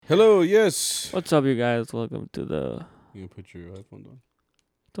Hello, yes. What's up, you guys? Welcome to the. You can put your headphones on.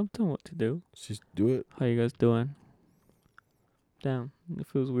 Don't tell me what to do. Just do it. How you guys doing? Damn, it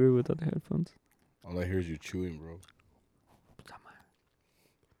feels weird without the headphones. All I hear is you chewing, bro.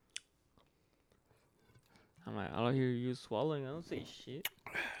 I'm like, all I hear you swallowing. I don't say shit.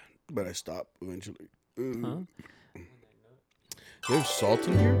 But I stop eventually. Huh? There's salt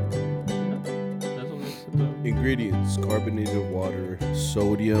in here? That's what makes it the. Ingredients: carbonated water,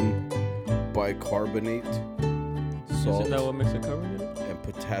 sodium bicarbonate, salt, Isn't that what makes it carbonated? and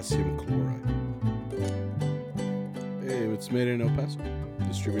potassium chloride. Hey, it's made in El Paso.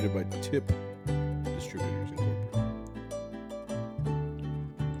 Distributed by Tip Distributors Incorporated.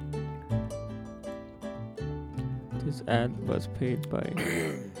 This ad was paid by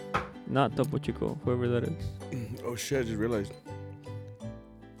not Topo Chico, whoever that is. Oh shit! I just realized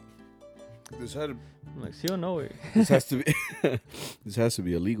this had. I'm like, see or no way? This has to be. This has to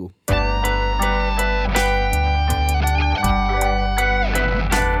be illegal.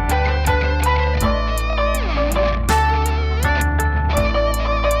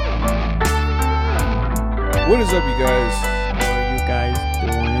 What is up, you guys? How are you guys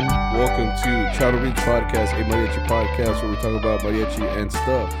doing? Welcome to Chowder Beach Podcast, a mariachi podcast where we talk about mariachi and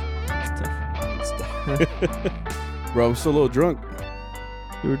stuff. Bro, I'm still a little drunk.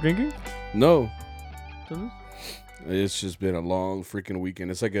 You were drinking? No, Does it's just been a long freaking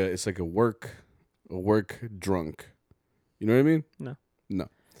weekend. It's like a work drunk. You know what I mean?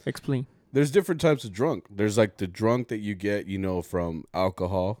 Explain. There's different types of drunk. There's like the drunk that you get, from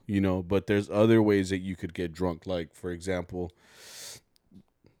alcohol, but there's other ways that you could get drunk. Like, for example,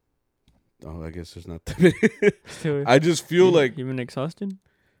 I guess there's not that many. So, I just feel like, you been exhausted?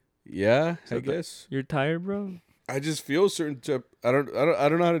 yeah, So I guess. You're tired, bro? I just feel certain type. I don't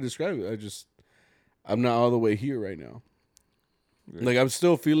know how to describe it. I'm not all the way here right now. Like, I'm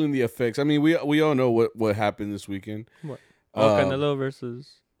still feeling the effects. I mean, we all know what happened this weekend. What? Canelo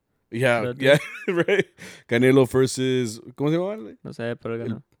versus. Yeah, right. Canelo versus, ¿cómo se llama? No sé, pero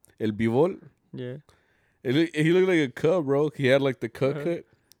ganó. El Bivol. Yeah. He looked like a cub, bro. He had like the cut.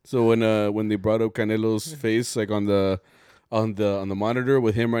 So when they brought up Canelo's face, like on the monitor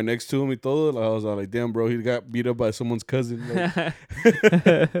with him right next to him and todo, I was like, damn, bro, he got beat up by someone's cousin. Like,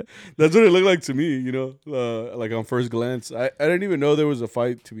 that's what it looked like to me, like on first glance. I didn't even know there was a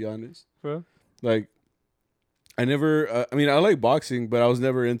fight, to be honest. Bro? Like, I never. I mean, I like boxing, but I was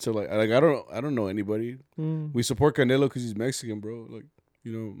never into like I don't know anybody. We support Canelo because he's Mexican, bro. Like,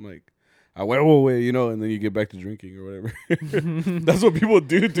 like I huevo way, and then you get back to drinking or whatever. That's what people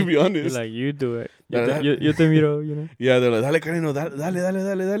do, to be honest. Like, you do it. Yo te miro, Yeah, they're like, dale, Canelo,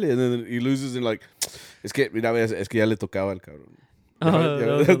 dale. And then he loses and like, es que ya le tocaba al cabrón.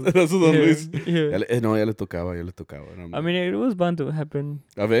 That's what Luis. Yeah. Ya le tocaba. And I mean, it was bound to happen.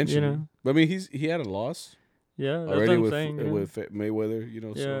 eventually. But I mean, he had a loss. Yeah, that's Already what I'm saying. with Mayweather,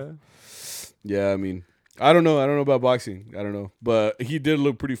 Yeah. So yeah, I mean, I don't know about boxing. I don't know, but he did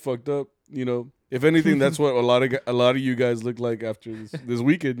look pretty fucked up. If anything, that's what a lot of you guys look like after this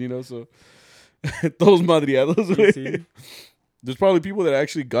weekend. So those madriados. See? There's probably people that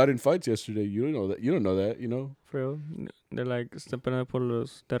actually got in fights yesterday. You don't know that. You don't know that. For real? They're like stepping por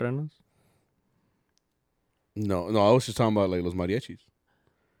los terrenos. No. I was just talking about like los mariachis.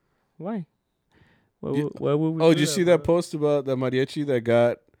 Why? Why Did- would we? Oh, do did you see that bro? post about that mariachi that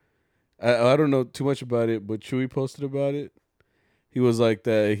got? I don't know too much about it, but Chewy posted about it. He was like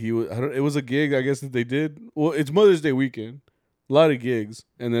that. It was a gig, I guess, that they did. Well, it's Mother's Day weekend, a lot of gigs,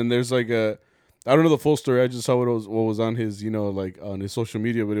 and then there's like I don't know the full story. I just saw what was on his, like on his social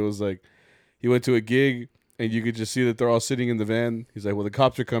media, but it was like he went to a gig and you could just see that they're all sitting in the van. He's like, well, the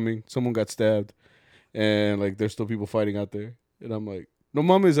cops are coming. Someone got stabbed, and like there's still people fighting out there. And I'm like, no,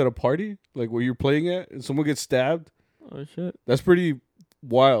 mama, is at a party like where you're playing at, and someone gets stabbed. Oh shit! That's pretty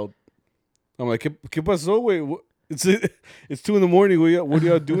wild. I'm like, ¿Qué pasó, güey? It's 2 a.m. What are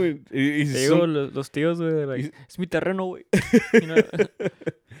y'all doing? Los tíos, güey, like, es mi terreno, güey.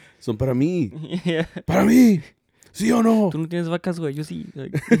 Son para mí. Yeah. Para mí. ¿Sí o no? Tú no tienes vacas, güey. Yo sí.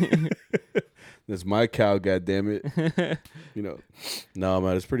 Like. That's my cow, goddammit. No,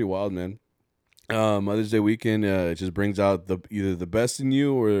 man, it's pretty wild, man. Mother's Day weekend, it just brings out either the best in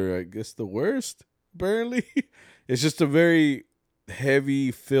you or I guess the worst, apparently. It's just a very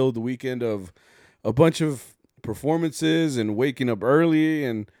heavy filled weekend of a bunch of performances and waking up early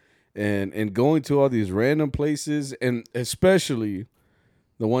and going to all these random places, and especially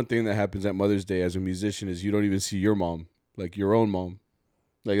the one thing that happens at Mother's Day as a musician is you don't even see your mom, like your own mom.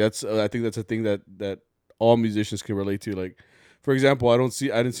 Like that's I think that's a thing that all musicians can relate to. Like, for example, I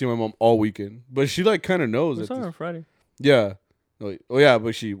didn't see my mom all weekend, but she like kind of knows. We saw her on Friday. Yeah, Oh yeah,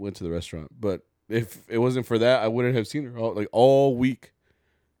 but she went to the restaurant. But if it wasn't for that, I wouldn't have seen her all week.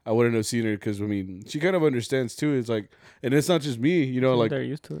 I wouldn't have seen her because I mean she kind of understands too. It's like, and it's not just me, you know, So like they're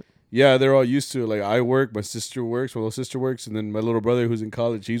used to it. yeah, they're all used to it. Like I work, my sister works, my little sister works, and then my little brother who's in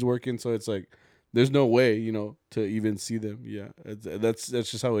college, he's working. So it's like, there's no way, you know, to even see them. Yeah, that's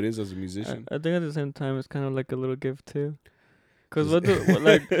just how it is as a musician. I think at the same time it's kind of like a little gift too. Cause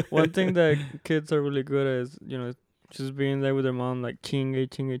like one thing that kids are really good at is just being there with their mom like chingue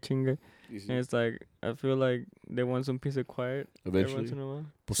chingue chingue, and it's like I feel like they want some peace of quiet every once Eventually, in a while.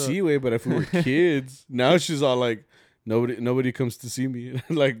 well, So- see, way, but if we were kids, now she's all like, nobody comes to see me.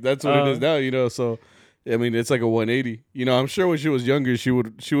 Like that's what it is now, you know. So, I mean, it's like a 180. You know, I'm sure when she was younger, she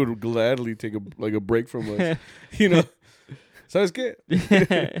would gladly take a break from us. You know, ¿sabes qué?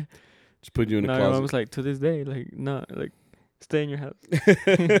 Just put you in a No, your closet. mom's like to this day, like no, like stay in your house.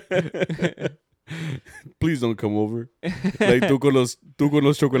 Please don't come over. Like tú con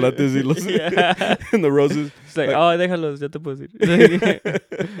los chocolates y los Yeah. and the roses. It's like, Like- oh, déjalos, ya te puedo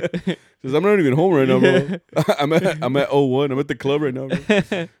ir. Says, I'm not even home right now, bro. Yeah. I'm at 01. I'm at the club right now, bro.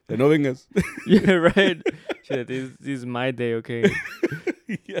 Like, no vengas. Yeah, right. Shit, this is my day, okay?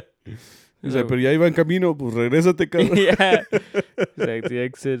 Yeah. He's like, pero ya iba en camino, pues regrésate, cabrón. Yeah. It's like the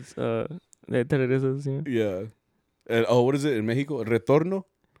exits, de te regresas, you know? Yeah. And what is it in Mexico? Retorno,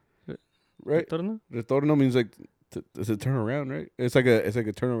 right? Retorno? Retorno means like it's a turnaround, right? It's like a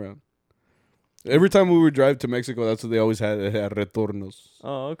turnaround. Every time we would drive to Mexico, that's what they always had. It had retornos.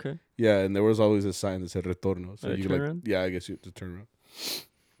 Oh, okay. Yeah, and there was always a sign that said retorno. So A you could, like, turnaround? yeah, I guess you have to turn around.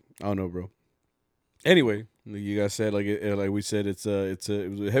 I don't know, bro. Anyway, like you guys said, like we said, it was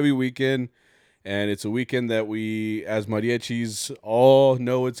a heavy weekend, and it's a weekend that we, as mariachis, all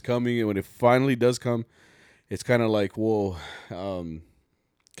know it's coming, and when it finally does come, it's kind of like, whoa,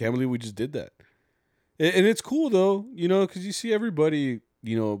 can't believe we just did that. And it's cool though, you know, because you see everybody,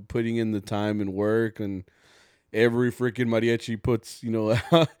 you know, putting in the time and work, and every freaking mariachi puts, you know,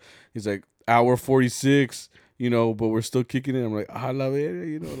 he's like hour 46, you know, but we're still kicking it. I'm like, ah, la verga,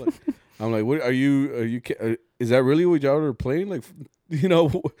 you know, like, I'm like, what are you, is that really what y'all are playing? Like, you know,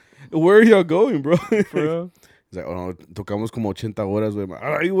 where are y'all going, bro? Bro. He's like, oh no, tocamos como 80 horas, güey.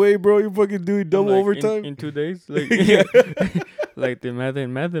 All right, wait, bro, you're fucking doing double Like, overtime. in 2 days? Like, Yeah. like the math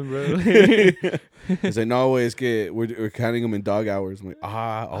ain't mathing, bro. He's like, no, way, it's que we're counting them in dog hours. I'm like,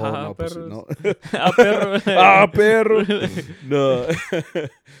 no, pues, perros. no. Ah, perro. Ah, perro. No.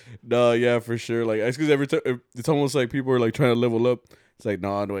 No, yeah, for sure. Like, it's because every time, it's almost like people are like trying to level up. It's like, no,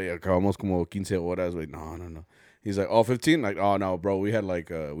 acabamos como 15 horas. Like, no. He's like, oh, 15? Like, oh, no, bro, we had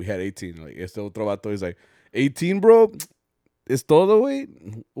 18. Like, este otro vato is like, 18, bro? ¿Es todo, güey?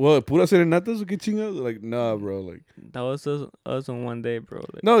 What, pura serenatas o qué chingados? Like, nah, bro. Like, That was us on one day, bro.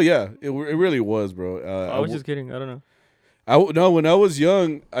 Like, no, yeah, it really was, bro. I was just kidding. I don't know. No, when I was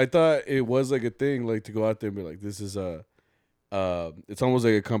young, I thought it was like a thing, like to go out there and be like, this is it's almost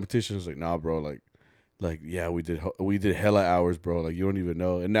like a competition. It's like, nah, bro, like yeah, we did hella hours, bro. Like you don't even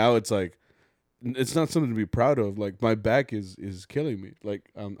know. And now it's like, it's not something to be proud of. Like my back is killing me. Like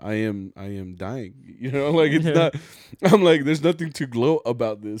I am dying. You know, like it's Yeah. not. I'm like, there's nothing to gloat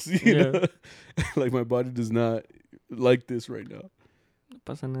about this. You Yeah. know, like my body does not like this right now. No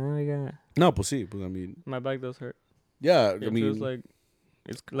pasa nada, oiga. No, pues sí, but I mean, My back does hurt. yeah, It I mean, feels like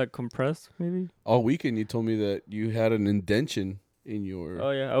it's like compressed, maybe. all weekend you told me that you had an indention in your.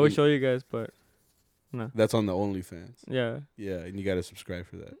 Oh yeah, I would show you guys, but no. That's on the OnlyFans. Yeah, Yeah, and you got to subscribe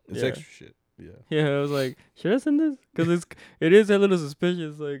for that. It's Yeah. extra shit. Yeah. yeah. I was like, should I send this? Because it is a little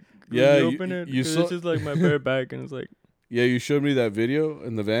suspicious. Like, when Yeah, you you- open it, you 'cause saw- it's just like my bare back, and it's like, Yeah, you showed me that video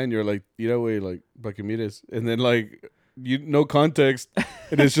in the van. You're like, you know, wait, like, pa que mires. And then, like, you no context.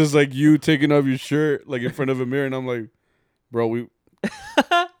 And it's just like you taking off your shirt, like, in front of a mirror. And I'm like, bro,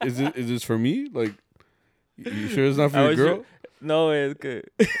 is this for me? Like, you sure it's not for I your was girl? no, it's good.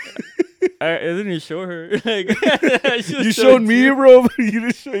 I didn't show her. Like, You showed me, bro, but you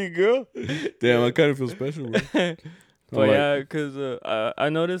didn't show your girl? Damn, I kind of feel special, bro. I'm But like, yeah, because I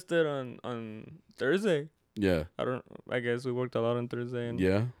noticed it on Thursday. Yeah. I guess we worked a lot on Thursday, and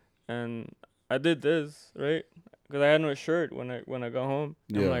Yeah. and I did this right because I had no shirt when I got home.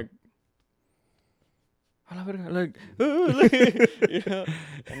 Yeah. I'm like, "A la verga," like, you know.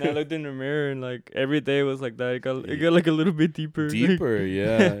 And I looked in the mirror, and like every day was like that. It got like a little bit deeper. Deeper,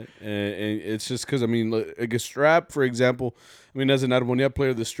 yeah. And it's just because, I mean, like a strap, for example, I mean, as an Armonia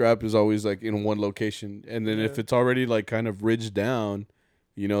player, the strap is always like in one location. And then if Yeah. it's already like kind of ridged down,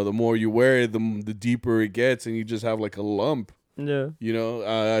 you know, the more you wear it, the deeper it gets, and you just have like a lump. Yeah. You know,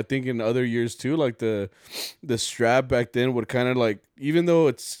 I think in other years too, like the strap back then would kind of like, even though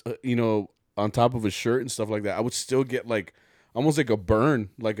it's, you know, on top of a shirt and stuff like that, I would still get like almost like a burn,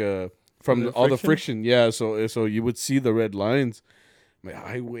 like a from all the friction. Yeah, so you would see the red lines. I'm like,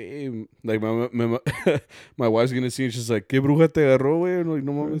 ay, güey. Like my wife's gonna see, and she's like, ¿Qué bruja te agarró, güey? I'm like,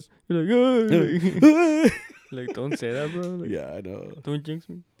 no mames. You're like, like, don't say that, bro. Like, yeah, I know. Don't jinx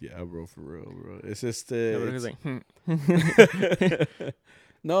me. Yeah, bro, for real, bro. It's just Yeah, but he's like,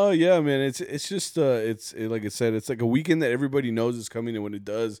 no, yeah, man. It's just like I said, it's like a weekend that everybody knows is coming, and when it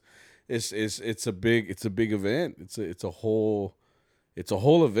does, it's a big event. It's a whole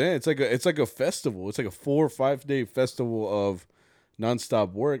event. It's like a festival. It's like a 4 or 5 day festival of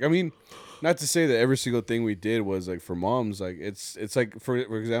nonstop work. I mean, not to say that every single thing we did was like for moms. Like it's like for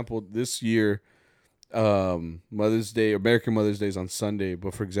example, this year, Mother's Day, American Mother's Day is on Sunday.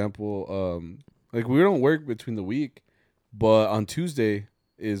 But for example, like we don't work between the week, but on Tuesday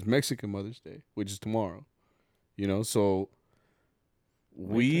is Mexican Mother's Day, which is tomorrow. You know, so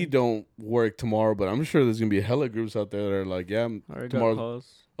we don't work tomorrow, but I'm sure there's gonna be hella groups out there that are like, yeah, tomorrow.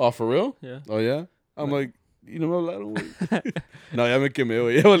 Oh, for real? Yeah. Oh yeah. I'm like, you know, no, ya me quemé,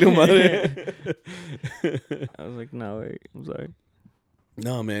 güey. Ya valió madre. I was like, no, wait, I'm sorry.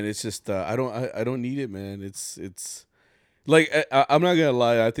 No, man, it's just I don't need it, man. It's like I'm not gonna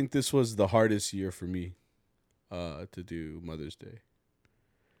lie. I think this was the hardest year for me, to do Mother's Day.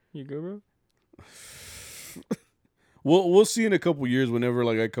 You good, bro? We'll see in a couple years whenever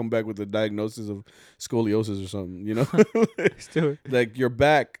like I come back with a diagnosis of scoliosis or something. You know, Still, like your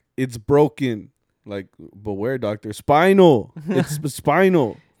back, it's broken. Like, beware, doctor. Spinal. It's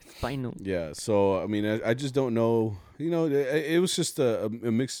spinal. Spinal. Yeah. So I mean, I just don't know. You know, it was just a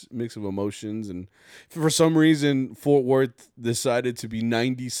mix of emotions, and for some reason, Fort Worth decided to be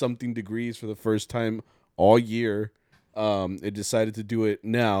 90-something degrees for the first time all year. It decided to do it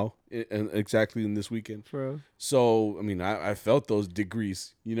now, exactly in this weekend. Bro. So I mean, I felt those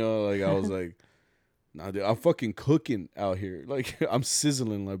degrees. You know, like I was like, nah, dude, I'm fucking cooking out here. Like I'm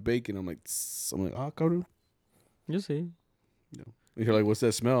sizzling like bacon. I'm like, ah, cabrón. You see. You know, you're like, what's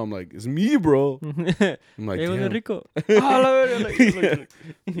that smell? I'm like, it's me, bro. I'm like, damn. Rico.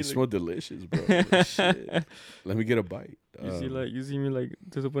 You smell delicious, bro. Like, shit. Let me get a bite. You see me like,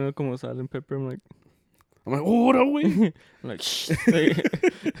 te supone como sal and pepper. I'm like, oh, what are we? I'm like, shh.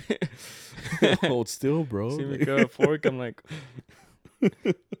 Hold still, bro. See me grab a fork. I'm like,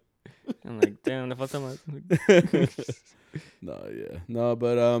 damn, le falta más. No,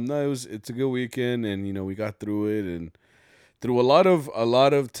 but no, it's a good weekend, and you know we got through it, and through a lot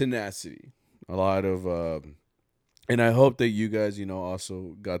of tenacity, a lot of, and I hope that you guys, you know,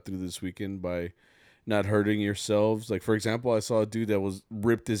 also got through this weekend by not hurting yourselves. Like for example, I saw a dude that was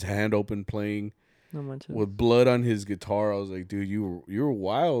ripped his hand open playing with blood on his guitar. I was like, dude, you were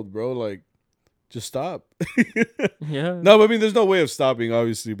wild, bro. Like, just stop. Yeah. No, but I mean, there's no way of stopping,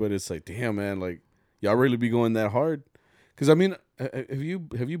 obviously. But it's like, damn, man, like y'all really be going that hard? Because I mean, have you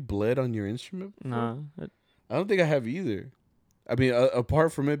bled on your instrument before? Nah. I don't think I have either. I mean,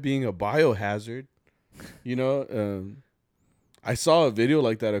 apart from it being a biohazard, you know, I saw a video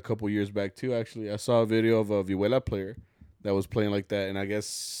like that a couple years back too. Actually, I saw a video of a vihuela player that was playing like that, and I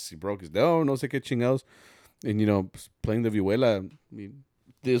guess he broke his down, no sé qué chingados, and you know, playing the vihuela. I mean,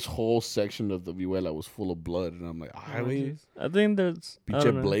 this whole section of the vihuela was full of blood, and I'm like, I think there's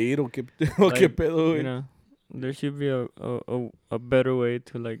pinche blade o qué pedo, you know, there should be a better way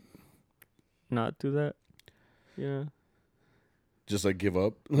to like not do that. Yeah. Just like give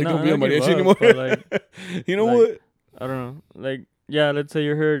up, like no, don't be a mariachi anymore. Like, you know like, what? I don't know. Like, yeah, let's say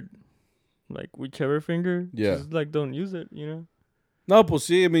you hurt, like whichever finger. Yeah. Just like don't use it. You know. No, pues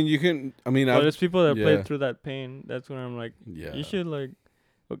sí. I mean, you can. I mean, there's people that play through that pain. That's when I'm like, you should like,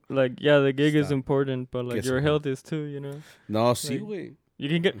 yeah, the gig is important, but like your health is too. You know. No, sí, güey. You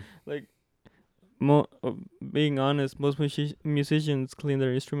can get like. Being honest, most musicians clean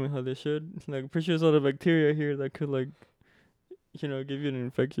their instrument how they should. Like, pretty sure there's a lot of bacteria here that could like, you know, give you an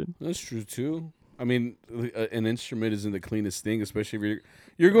infection. That's true too. I mean, an instrument isn't the cleanest thing, especially if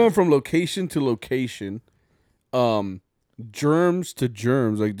you're going from location to location, germs to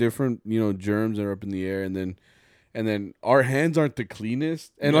germs, like different, you know, germs that are up in the air, and then our hands aren't the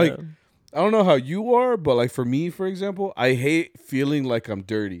cleanest. And like, I don't know how you are, but like for me, for example, I hate feeling like I'm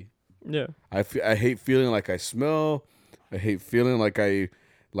dirty. Yeah. I hate feeling like I smell. I hate feeling like I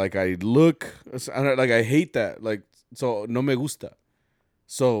look. Like I hate that. Like, so no me gusta.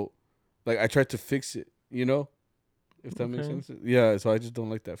 So like I tried to fix it, you know? If that makes sense. Yeah, so I just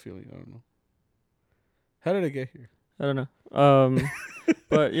don't like that feeling. I don't know. How did I get here? I don't know.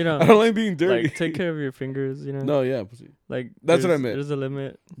 But you know, I don't like being dirty. Like, take care of your fingers, you know? No, yeah. Like that's what I meant. There's a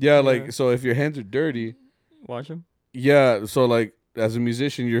limit. Yeah, like so if your hands are dirty, wash them. Yeah, so like as a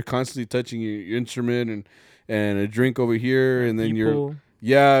musician, you're constantly touching your instrument, and a drink over here, and then People.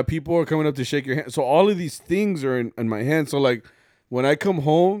 people are coming up to shake your hand. So all of these things are in my hand. So like when I come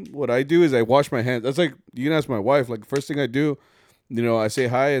home, what I do is I wash my hands. That's like, you can ask my wife. Like first thing I do, I say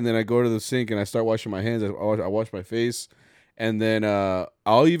hi, and then I go to the sink and I start washing my hands. I wash my face, and then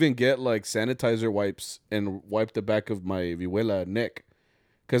I'll even get like sanitizer wipes and wipe the back of my vihuela neck,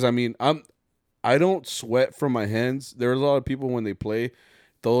 because I mean I don't sweat from my hands. There's a lot of people when they play,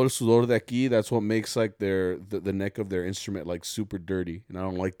 todo el sudor de aquí, that's what makes like the neck of their instrument like super dirty, and I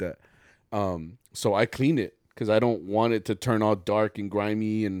don't like that. So I clean it because I don't want it to turn all dark and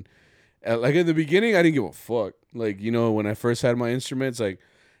grimy. And like in the beginning, I didn't give a fuck. Like when I first had my instruments,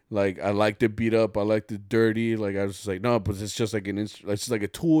 like I liked it beat up, I liked it dirty. Like I was just like, no, but it's just like it's just like a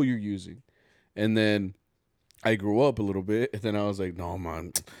tool you're using. And then I grew up a little bit, and then I was like, no,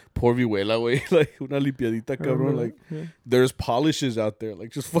 man, poor vihuela, way, like una limpiadita, cabrón. Like, there's polishes out there, like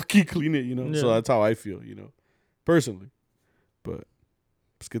just fucking clean it, Yeah. So that's how I feel, personally. But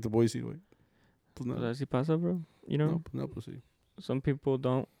let's get the boys way. Pues así pasa, bro. No, pues sí. Some people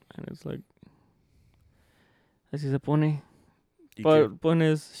don't, and it's like así se pone. But point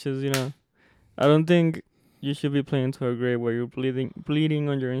is, just I don't think you should be playing to a grade where you're bleeding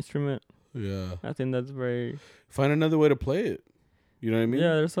on your instrument. Yeah. I think that's very... Find another way to play it. You know what I mean?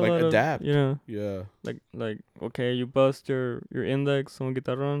 Yeah, there's a like lot adapt. of... Yeah. Like okay, you bust your index on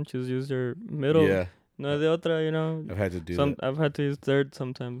guitarrón, just use your middle. Yeah. No de otra, I've had to do that. I've had to use third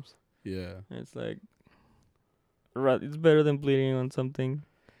sometimes. Yeah. And it's like... It's better than bleeding on something.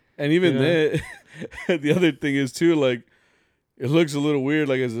 And even then, the other thing is too, like, it looks a little weird,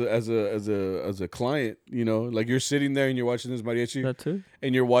 like as a client, like you're sitting there and you're watching this mariachi, That too?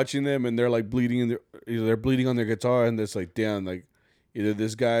 and you're watching them and they're like bleeding they're bleeding on their guitar, and it's like, damn, like either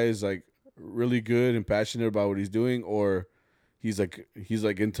this guy is like really good and passionate about what he's doing, or he's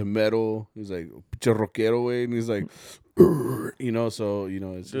like into metal, he's like rockero way, and he's like, so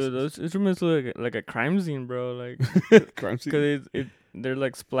it's dude, those instruments look like a crime scene, bro. Like crime scene, because they're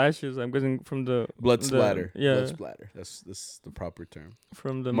like splashes. I'm guessing from the blood splatter. Yeah, blood splatter. That's the proper term.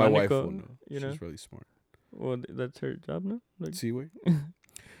 From the my manico, wife will know. She's really smart. Well, that's her job, no? Like, see, wait.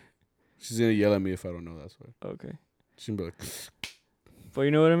 She's gonna yell at me if I don't know. That's why. Okay. She's gonna be like, but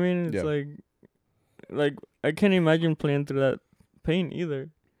you know what I mean? It's like I can't imagine playing through that pain either.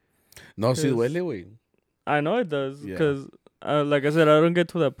 No, si duele, güey. I know it does, because like I said, I don't get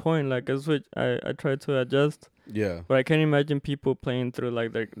to that point. Like I try to adjust. Yeah. But I can't imagine people playing through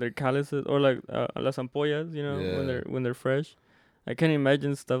like their calluses or like las ampollas, when they're fresh. I can't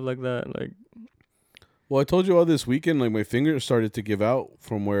imagine stuff like that. Like, well, I told you all this weekend, like my finger started to give out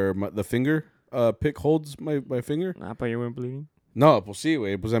from where the finger pick holds my finger. Nah, but you weren't bleeding. No, pues sí,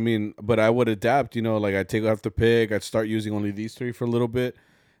 güey. Pues I mean, but I would adapt, like I'd take off the pick, I'd start using only these three for a little bit.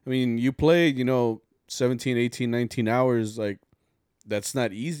 I mean, you played, 17, 18, 19 hours, like that's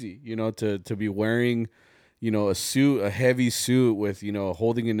not easy, to be wearing, a suit, a heavy suit with,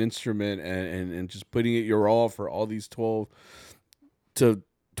 holding an instrument and just putting it your all for all these 12 to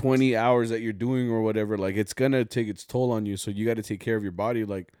 20 hours that you're doing or whatever. Like, it's going to take its toll on you. So you got to take care of your body.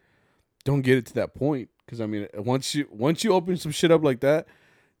 Like, don't get it to that point. Because, I mean, once you open some shit up like that,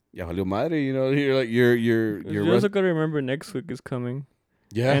 ya valió madre, you're like, you also got to remember next week is coming.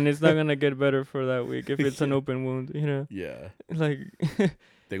 Yeah. And it's not going to get better for that week if it's an open wound, Yeah. Like.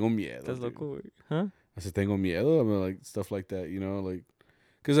 Tengo miedo. That's loco, huh? I said, tengo miedo. I mean, like, stuff like that, like.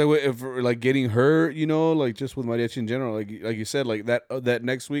 Because if like getting hurt, like just with mariachi in general, like you said, like that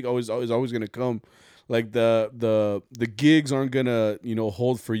next week always gonna come. Like the gigs aren't gonna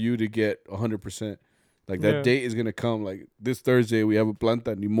hold for you to get 100%. Like that date is gonna come. Like this Thursday we have a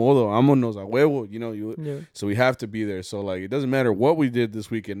planta. Ni modo, vámonos a huevo. So we have to be there. So like it doesn't matter what we did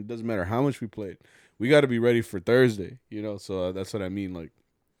this weekend. It doesn't matter how much we played. We got to be ready for Thursday. So that's what I mean. Like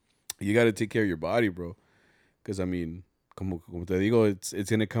you got to take care of your body, bro. Because I mean. Como te digo, it's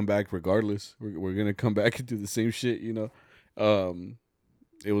gonna come back regardless. We're gonna come back and do the same shit, It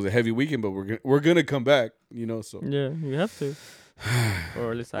was a heavy weekend, but we're gonna come back, So yeah, you have to,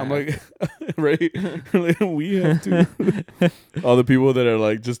 or at least I'm like, right? We have to. All the people that are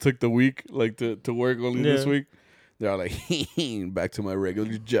like just took the week like to work only this week, they're all like, back to my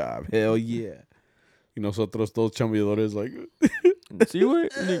regular job. Hell yeah, nosotros todos chambeadores like. See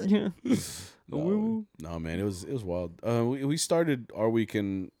what? Yeah. No, man, it was wild. We started our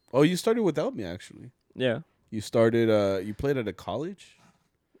weekend. Oh, you started without me actually. Yeah. You started. You played at a college.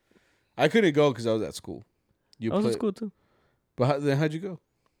 I couldn't go because I was at school. I was at school too. But then how'd you go?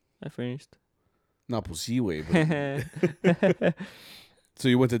 I finished. Not pues sí, güey. So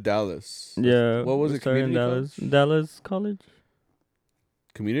you went to Dallas. Yeah. What was it? Community Dallas college.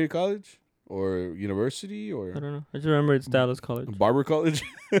 Community college or university I or don't know. I just remember it's Dallas College. barber college?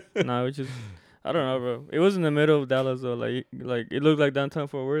 Nah, which is I don't know, bro. It was in the middle of Dallas though. Like it looked like downtown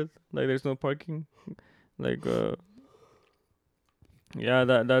Fort Worth. Like there's no parking. Like yeah,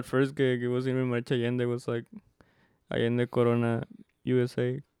 that first gig it wasn't even Marcha Allende. It was like Allende Corona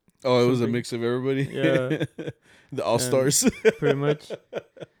USA. Oh, it was a Something. mix of everybody. Yeah. The all stars. Pretty much.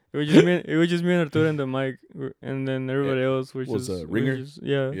 It was just me and Arturo and the mic, and then everybody else was Was just a ringer?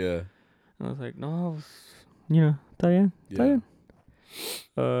 yeah. Yeah. And I was like, no, está bien, está Yeah. bien.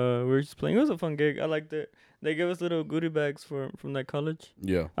 We were just playing. It was a fun gig. I liked it. They gave us little goodie bags from that college.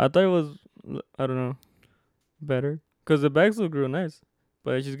 Yeah. I thought it was, I don't know, better because the bags look real nice,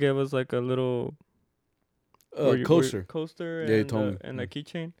 but they just gave us like a little Coaster. coaster, Yeah, you told me. and a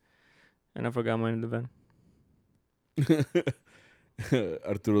keychain, and I forgot mine in the van.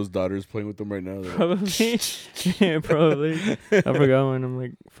 Arturo's daughter's playing with them right now. Probably, yeah, probably. I forgot mine. I'm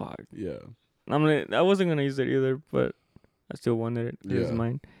like, fuck. Yeah. I wasn't gonna use it either, but I still wanted it. It was Yeah.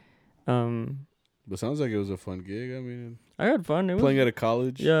 mine. But sounds like it was a fun gig. I mean, I had fun. It playing was, at a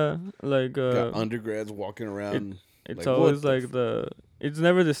college. yeah, like Got undergrads walking around. it's like, always what like it's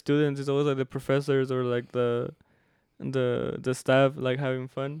never the students. It's always like the professors or like the staff like having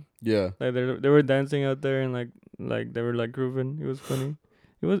fun. Yeah. Like they were dancing out there and like they were like grooving. It was funny.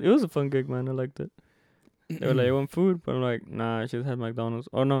 It was a fun gig, man. I liked it. They were like, "You want food?" But I'm like, "Nah, I just had McDonald's."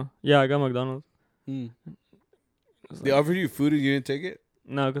 Oh no, yeah, I got McDonald's. Mm. I was They like, offered you food and you didn't take it?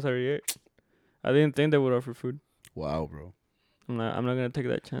 no, cause I already ate. I didn't think they would offer food. Wow, bro. I'm not gonna take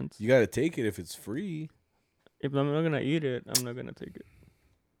that chance. You gotta take it if it's free. If I'm not gonna eat it, I'm not gonna take it.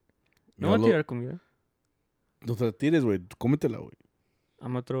 No Ya voy a tirar comida. No te la tires, güey. Cómetela, güey.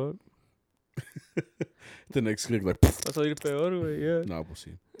 I'm gonna throw up. The next gig, like, Va a salir peor, güey. Yeah. nah, pues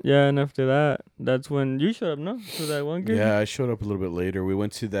sí. Yeah, and after that's when you showed up, no? To that one gig. Yeah, I showed up a little bit later. We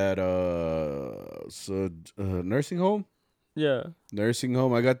went to that nursing home. Yeah. Nursing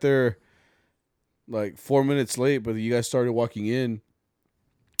home. I got there like 4 minutes late, but you guys started walking in.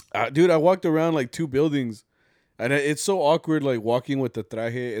 Dude, I walked around like 2 buildings, and it's so awkward, like walking with the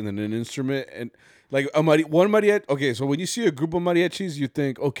traje and then an instrument and like one mariachi. Okay, so when you see a group of mariachis, you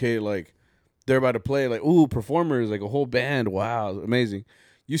think, okay, like they're about to play, like ooh, performers, like a whole band. Wow, amazing.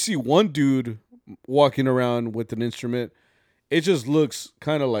 You see one dude walking around with an instrument, it just looks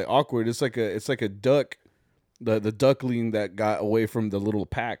kind of like awkward. It's like a duck, the duckling that got away from the little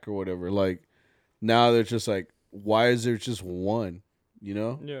pack or whatever. Like now they're just like, why is there just one? You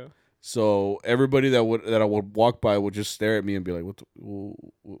know? Yeah. So everybody that I would walk by would just stare at me and be like,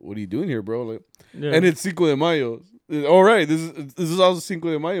 what are you doing here, bro? Like, Yeah. and it's Cinco de Mayo. All right, this is also Cinco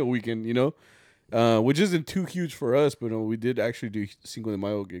de Mayo weekend, you know, which isn't too huge for us, but we did actually do Cinco de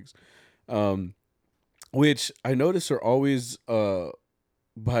Mayo gigs, which I notice are always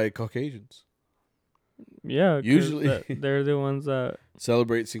by Caucasians. Yeah. 'Cause Usually they're the ones that.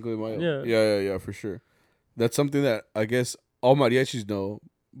 celebrate Cinco de Mayo. Yeah. Yeah, for sure. That's something that I guess all mariachis know,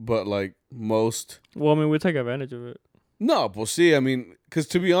 but like most. Well, I mean, we take advantage of it. No, pues sí. I mean, because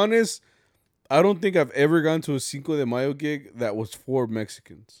to be honest, I don't think I've ever gone to a Cinco de Mayo gig that was for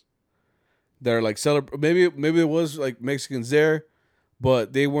Mexicans. That are like maybe it was like Mexicans there,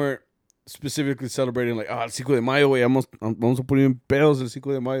 but they weren't specifically celebrating like Cinco de Mayo, wey, vamos a poner en pedos el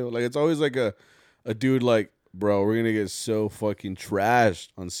Cinco de Mayo. Like it's always like a dude like, bro, we're gonna get so fucking trashed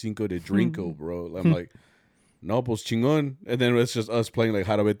on Cinco de Drinko, bro. I'm like, no, pues chingón. And then it's just us playing like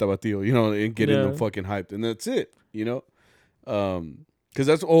Jarabe Tapatío, you know, and getting them fucking hyped. And that's it, you know? Because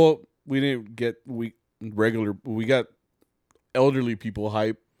that's all we didn't get. We got elderly people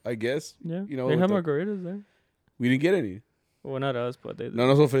hype, I guess. Yeah. You know, they have margaritas there. We didn't get any. Well, not us, but they. No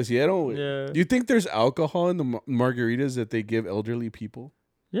nos ofrecieron. Yeah. Do you think there's alcohol in the margaritas that they give elderly people?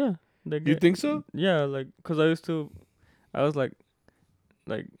 Yeah. You think so? Yeah, like, cause I was like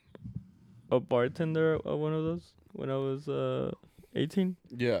a bartender at one of those when I was 18.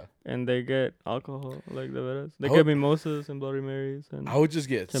 Yeah. And they get alcohol, like the veras. They I get mimosas and Bloody Marys and I would just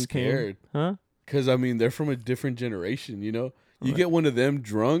get champagne. scared. Huh? Because, I mean, they're from a different generation, you know? You Right. get one of them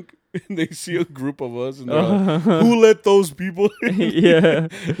drunk, and they see a group of us, and they're like, who let those people in? Yeah.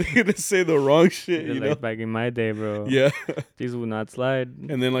 They're going to say the wrong shit, They're you like, know? back in my day, bro. Yeah. These would not slide.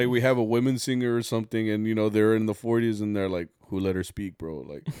 And then, like, we have a women singer or something, and, you know, they're in the 40s, and they're like, who let her speak, bro?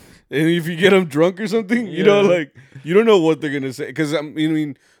 Like, and if you get them drunk or something, you know, Yeah. like, you don't know what they're going to say. Because, I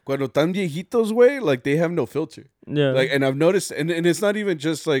mean, cuando tan viejitos, way, like, they have no filter. Yeah. Like, and I've noticed, and it's not even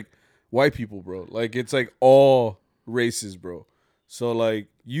just, like, white people, bro. Like, it's, like, all races, bro. So, like,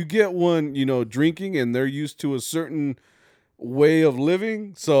 you get one, you know, drinking, and they're used to a certain way of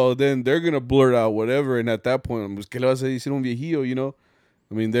living. So then they're going to blurt out whatever. And at that point, I'm just, ¿qué le vas a decir a un viejillo, you know?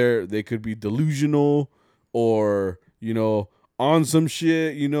 I mean, they could be delusional or, you know, on some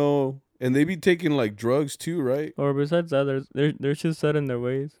shit, you know, and they be taking like drugs too, right? Or besides that, they're just set in their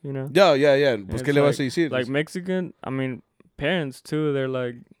ways, you know. Yeah, yeah, yeah. And Pues it's qué le vas a decir? like Mexican. I mean, parents too. They're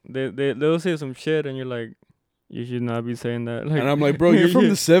like they'll say some shit, and you're like, you should not be saying that. Like, And I'm like, bro, you're from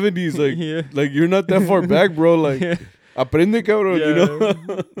the 70s, like, yeah. like you're not that far back, bro. Like, Yeah. aprende, cabrón, you know.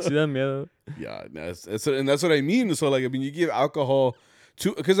 Sí da miedo. Yeah, and that's what I mean. So like, I mean, you give alcohol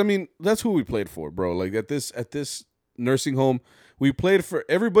to, because I mean, that's who we played for, bro. Like at this nursing home, we played for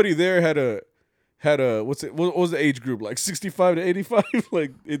everybody there had a what was the age group, like 65 to 85?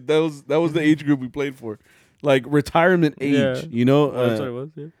 Like that was the age group we played for, like retirement age, Yeah. you know. That's what it was.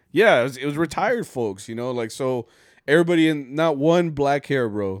 Yeah. Yeah, it was retired folks, you know, like, so everybody in, not one black hair,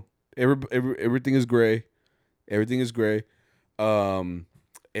 bro. Everything is gray. Everything is gray.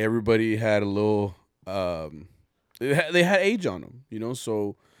 Everybody had a little, they had age on them, you know,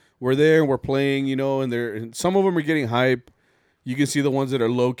 so we're there and we're playing, you know, and some of them are getting hype. You can see the ones that are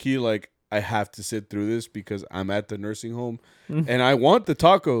low key, like, I have to sit through this because I'm at the nursing home and I want the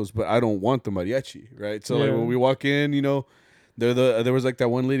tacos, but I don't want the mariachi, right? So like when we walk in, you know, there was like that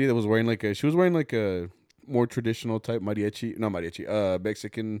one lady that was wearing like a more traditional type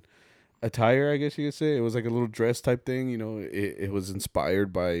Mexican attire, I guess you could say. It was like a little dress type thing, you know. It was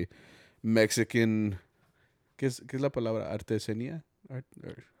inspired by Mexican, ¿qué es la palabra? Artesanía?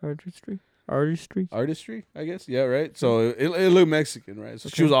 Artistry, I guess. Yeah, right. So it looked Mexican, right? So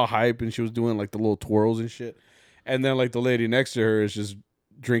she was all hype and she was doing like the little twirls and shit. And then like the lady next to her is just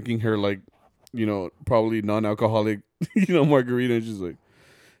drinking her, like, you know, probably non-alcoholic, you know, margarita. And she's like,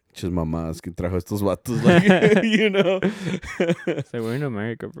 "Chis mamás que trajo estos vatos," like, you know. It's like, we're in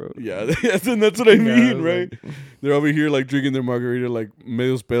America, bro. Yeah, that's what I mean, right? Like, they're over here like drinking their margarita, like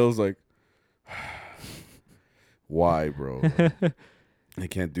medio spells, like, why, bro? Like, I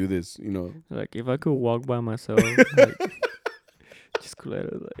can't do this, you know. like if I could walk by myself, like, just like,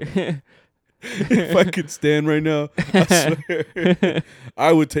 if I could stand right now, I swear,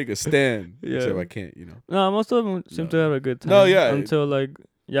 I would take a stand. Yeah. Except I can't, you know. No, most of them seem to have a good time. No, yeah. Until like,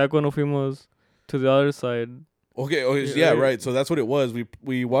 ya cuando fuimos to the other side. Okay, yeah, right. So that's what it was.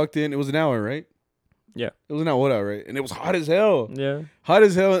 We walked in. It was an hour, right? Yeah. It was an hour, right? And it was hot as hell. Yeah. Hot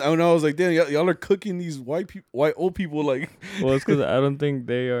as hell. And I was like, damn, y'all are cooking these white old people like. Well, it's because I don't think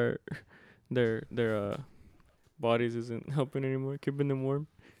they are, their bodies isn't helping anymore, keeping them warm.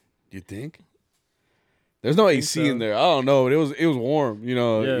 You think? There's no AC in there. I don't know, but it was warm, you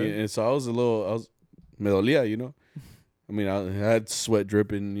know. Yeah. And so I was me dolía, you know. I mean, I had sweat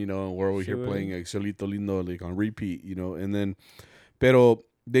dripping, you know, and we're over here playing like Solito Lindo, like on repeat, you know. And then, pero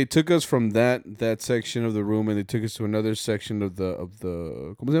they took us from that section of the room and they took us to another section of the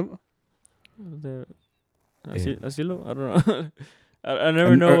 ¿cómo se llama? The asilo? I don't know. I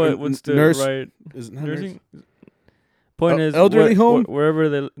never know what's the nurse, right nursing. Point is, elderly home,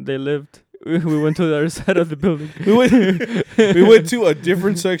 wherever they lived. We went to the other side of the building. we went to a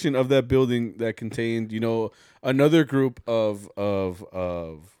different section of that building that contained, you know, another group of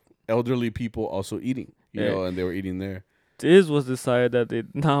elderly people also eating, you know, and they were eating there. This was decided that they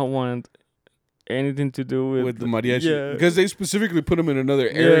did not want anything to do with the mariachi, because they specifically put them in another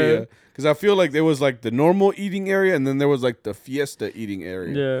area. Because I feel like there was like the normal eating area, and then there was like the fiesta eating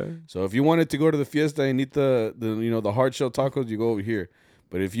area. Yeah. So if you wanted to go to the fiesta and eat the you know, the hard shell tacos, you go over here.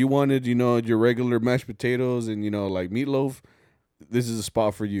 But if you wanted, you know, your regular mashed potatoes and, you know, like meatloaf, this is a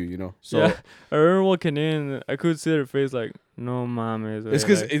spot for you, you know. So yeah, I remember walking in, I could see their face like, no mames. It's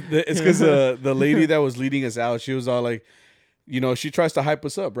because the lady that was leading us out, she was all like, you know, she tries to hype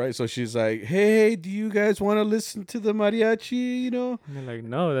us up, right? So she's like, "Hey, do you guys want to listen to the mariachi?" You know, and they're like,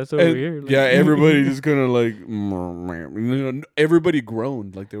 "No, that's over here." Like, yeah, everybody just kind of like, you know, everybody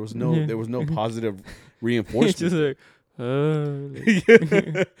groaned. Like there was no positive reinforcement. Just like,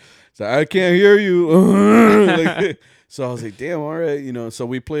 so I can't hear you. Like, so I was like, damn, all right, you know. So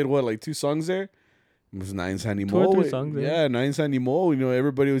we played like 2 songs there. It was Nine Sandy Mo. 2 or 3 songs there. Yeah, Nine Sandy Mo. You know,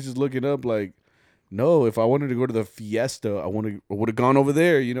 everybody was just looking up like, no, if I wanted to go to the fiesta, I would have gone over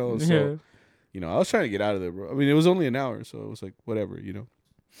there, you know. So, you know, I was trying to get out of there, bro. I mean, it was only an hour, so it was like whatever, you know.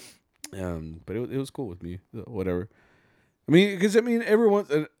 But it was cool with me, whatever. I mean, because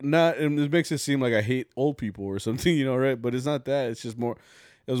everyone's not, and it makes it seem like I hate old people or something, you know, right? But it's not that. It's just more.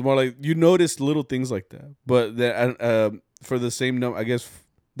 It was more like you notice little things like that, but that for the same number, I guess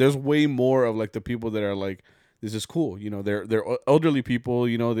there's way more of like the people that are like, this is cool, you know. They're elderly people,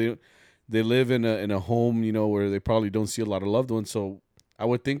 you know. They live in a home, you know, where they probably don't see a lot of loved ones. So I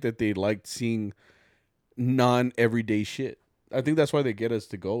would think that they liked seeing non-everyday shit. I think that's why they get us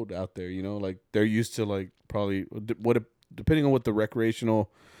to go out there, you know. Like they're used to like probably what depending on what the recreational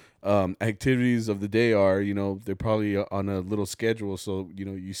activities of the day are, they're probably on a little schedule. So,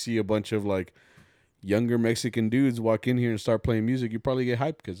 you see a bunch of like younger Mexican dudes walk in here and start playing music, you probably get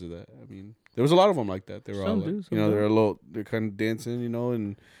hyped because of that. I mean, there was a lot of them like that. They were all like, they're kind of dancing,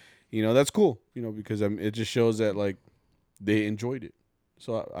 and that's cool, because it just shows that like they enjoyed it.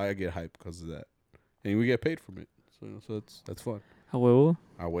 So I get hyped because of that, and we get paid from it. So that's fun. A huevo.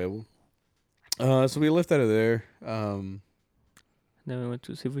 A huevo. So we left out of there. Then we went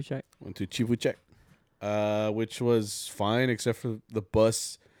to Seafood Shack. Went to Chifu Check, which was fine except for the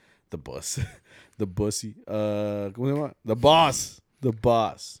bus, the bussy. ¿Cómo se llama? The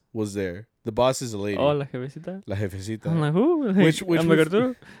boss was there. The boss is a lady. Oh, la jefecita. La jefecita. I'm like, who? Like, Which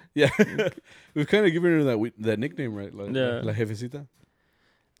Arturo? Yeah, we've kind of given her that nickname, right? Like, Yeah. La jefecita.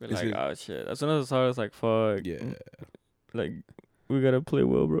 We're like, oh shit. As soon as I saw it, I was like, fuck. Yeah. Like, we gotta play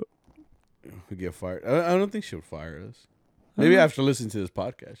well, bro. We get fired. I don't think she'll fire us. Maybe after listening to this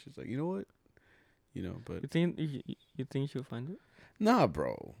podcast, she's like, you know what? But You think she'll find it? nah,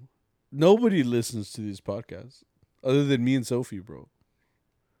 bro. Nobody listens to these podcasts other than me and Sophie, bro.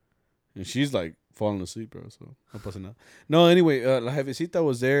 And she's like falling asleep, bro. So no pasa nada. No, anyway, La Jefecita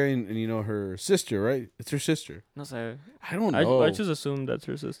was there, and her sister, right? It's her sister. No sé. I don't know. I just assumed that's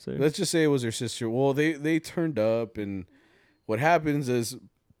her sister. Let's just say it was her sister. Well, they turned up, and what happens is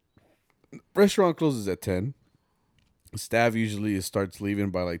restaurant closes at 10. Staff usually starts leaving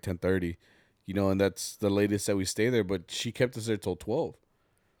by like 10:30, and that's the latest that we stay there. But she kept us there till 12.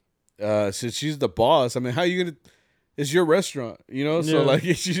 Since she's the boss, I mean, how are you gonna? It's your restaurant, So Yeah. like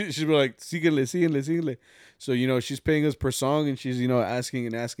she'd be like, síguele. So she's paying us per song, and she's asking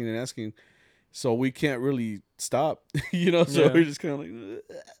and asking and asking. So we can't really stop, So Yeah. we're just kind of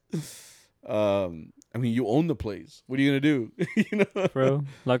like, I mean, you own the place. What are you gonna do? Bro,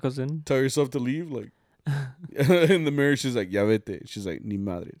 lock us in. Tell yourself to leave, like. In the mirror, she's like, "Ya vete." She's like, "Ni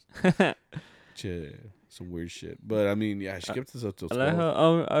madres." Che, some weird shit. But I mean, yeah, she kept us up till I like 12.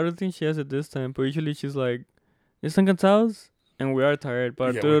 how I don't think she has it this time, but usually she's like, "Están cansados?" And we are tired.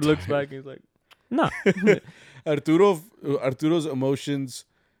 But Yeah, Arturo we're looks tired. back and he's like, "Nah." Arturo's emotions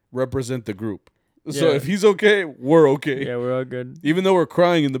represent the group. So Yeah. if he's okay, we're okay. Yeah, we're all good. Even though we're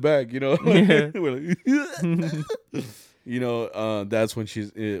crying in the back, Yeah. we're like, that's when she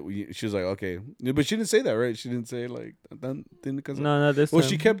was like, okay, but she didn't say that, right? She didn't say like, No, not this well,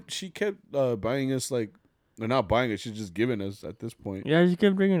 time. she kept buying us like, or not buying us, she's just giving us at this point. Yeah, she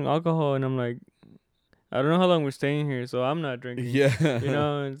kept drinking alcohol, and I'm like, I don't know how long we're staying here, so I'm not drinking. Yeah,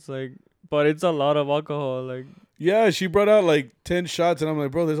 It's like, but it's a lot of alcohol. Like, yeah, she brought out like 10 shots, and I'm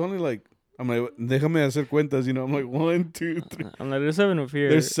like, bro, there's only like, I'm like, déjame hacer cuentas, I'm like, 1, 2, 3. I'm like, there's 7 of here.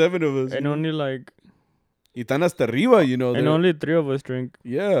 There's 7 of us, and only like, y tan hasta arriba, and only 3 of us drink.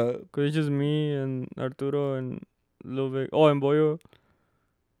 Yeah, Cause it's just me and Arturo and Lil Vic. Oh, and Boyo.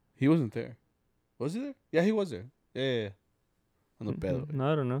 he wasn't there. Was he there? Yeah, he was there. Yeah. On the bed.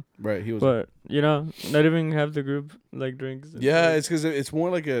 No, I don't know. Right, he was. But not even half the group like drinks. Yeah, like, it's because it's more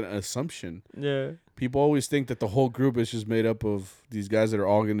like an assumption. yeah. People always think that the whole group is just made up of these guys that are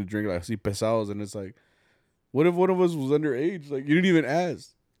all going to drink like así pesados, and it's like, what if one of us was underage? Like, you didn't even ask.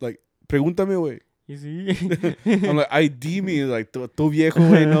 Like, pregúntame, güey. You see? I'm like, ID me. Like, tu viejo,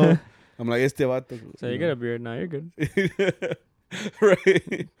 güey, no. I'm like, este vato. So you got a beard now, you're good.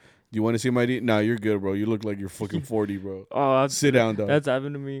 Right. You want to see my ID? Nah, you're good, bro. You look like you're fucking 40, bro. Oh, Sit down, dog. That's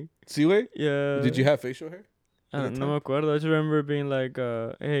happened to me. See, wait? Yeah. Did you have facial hair? I at don't the know. time? Me acuerdo. I just remember being like,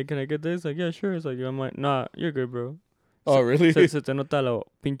 hey, can I get this? Like, yeah, sure. It's like, I'm like, nah, you're good, bro. Oh, really? Se te nota lo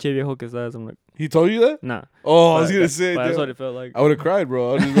pinche viejo que estás. I'm like, He told you that? nah. Oh, I was But going to say, but that's dude. what it felt like. I would have cried,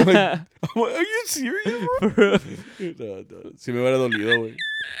 bro. I was just like, I'm like, are you serious, bro? For real. No. Si me hubiera dolido, güey.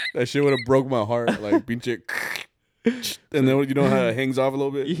 That shit would have broke my heart. Like, pinche. And then, you know how it hangs off a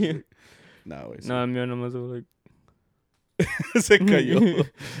little bit? Yeah. Nah, wait. No, el mío nomás was like, Se cayó.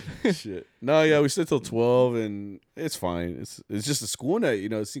 Shit. No, yeah, we stayed till 12, and it's fine. It's just a school night,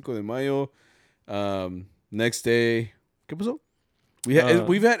 Cinco de Mayo. Next day, ¿qué pasó?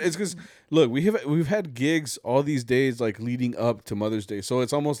 It's because look, we've had gigs all these days like leading up to Mother's Day, so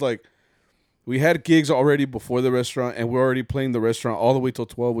it's almost like we had gigs already before the restaurant, and we're already playing the restaurant all the way till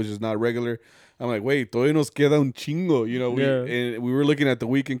 12, which is not regular. I'm like, wait, todavía nos queda un chingo, And we were looking at the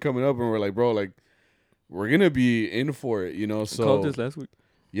weekend coming up, and we're like, bro, like we're gonna be in for it, So called this last week.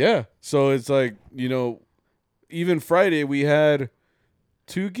 yeah, so it's like even Friday we had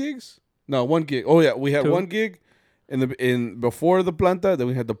 2 gigs. No, 1 gig. Oh yeah, we had 2. 1 gig in before the planta. Then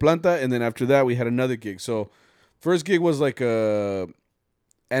we had the planta, and then after that we had another gig. So first gig was like a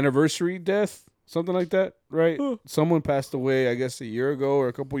anniversary death, something like that, right? Someone passed away, I guess, a year ago or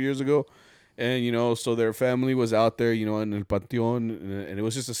a couple years ago, And, you know, so their family was out there, you know, in El Panteon, and it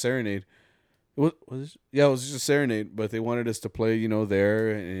was just a serenade. Yeah, it was just a serenade, but they wanted us to play, you know, there,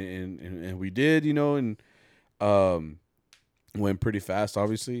 and we did, you know, and um, went pretty fast,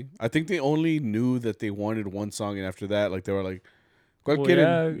 obviously. I think they only knew that they wanted one song, and after that, like, they were like, ¿Cuál Well,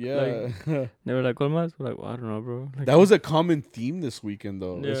 quieren? yeah, Yeah. they were like, "What más?" We're like, well, I don't know, bro. Like, That was a common theme this weekend,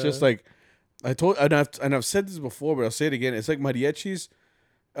 though. It's just Yeah. like, I've said this before, but I'll say it again. It's like mariachis,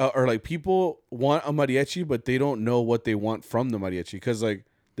 or like people want a mariachi, but they don't know what they want from the mariachi, because like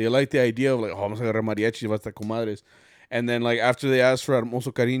they like the idea of like, oh, vamos a agarrar mariachi, va a estar comadres, and then like after they ask for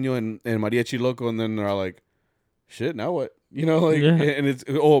hermoso cariño and mariachi loco, and then they're like, shit, now what? You know, like, Yeah. and it's,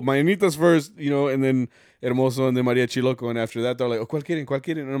 oh, mañanitas first, you know, and then hermoso, and then mariachi loco, and after that they're like, oh, ¿cuál quieren? ¿Cuál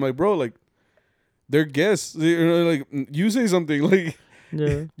quieren? And I'm like, bro, like, they're guests. They're like, you say something, like,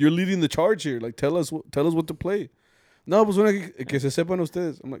 yeah. you're leading the charge here. Like, tell us what to play. No, pues una que se sepan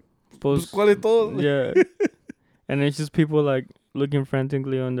ustedes. I'm like, pues, Pues, ¿cuál de todos? yeah. And it's just people like looking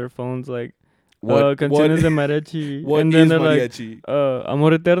frantically on their phones, like, What canciones de mariachi. what And then is they're mariachi? like,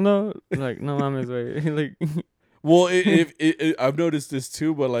 Amor Eterno. Like, no mames, way. Like, Well, if I've noticed this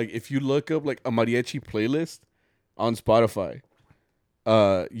too, but like if you look up like a mariachi playlist on Spotify,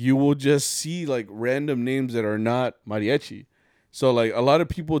 you will just see like random names that are not mariachi. So like a lot of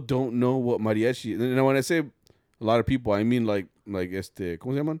people don't know what mariachi is. And when I say a lot of people, I mean like ¿cómo se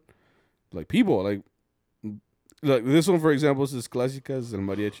llaman? Like people, like this one for example is Clásicas del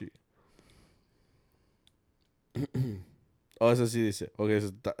Mariachi. Oh, esa sí dice. Ok,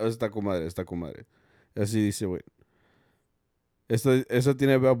 esa está comadre. Así dice, güey. Esta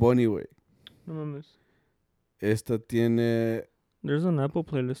tiene Bad Bunny, güey. no mames. Esta tiene... There's an Apple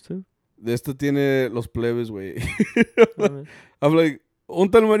playlist too. Esta tiene Los Plebes, güey. No mames. I'm like, ¿dónde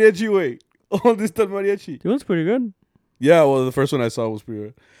está el mariachi, güey? ¿Dónde está el mariachi? It was pretty good. Yeah, well, the first one I saw was pretty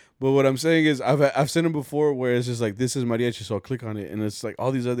good. But what I'm saying is, I've seen them before where it's just like, this is mariachi, so I'll click on it, and it's like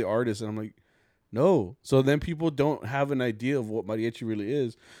all these other artists, and I'm like, no. So then people don't have an idea of what mariachi really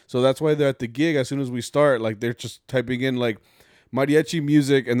is. So that's why they're at the gig. As soon as we start, like they're just typing in like mariachi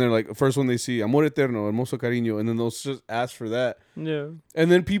music, and they're like, first one they see, Amor Eterno, Hermoso Cariño, and then they'll just ask for that. Yeah.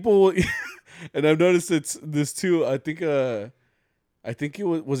 And then people will, and I've noticed it's this too. I think it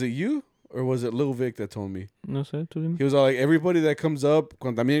was it you? Or was it Lil Vic that told me? No sé, tú dime. He was all like, everybody that comes up,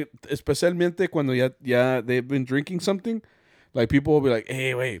 también, especialmente cuando ya they've been drinking something, like people will be like,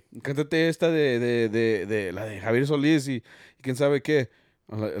 hey, wait, cántate esta de la de Javier Solís y quién sabe qué.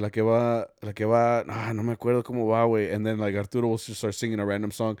 La que va, no me acuerdo cómo va, güey. And then like Arturo will just start singing a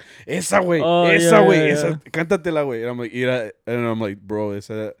random song. Esa, güey, esa, güey, esa, cántatela, güey. And I'm like, bro,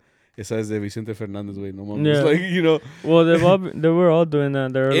 esa es de Vicente Fernández, güey. No mames. Yeah. Like, you know. Well, they were all doing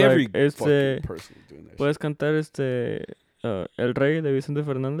that. They were Every like, fucking person is doing that puedes shit. cantar El Rey de Vicente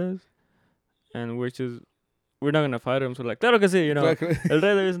Fernández, and we're not gonna fight him. So like, claro que sí, you know, Exactly. El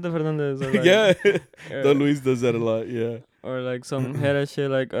Rey de Vicente Fernández. Or like, Yeah. Don Luis does that a lot, yeah. Or like some head shit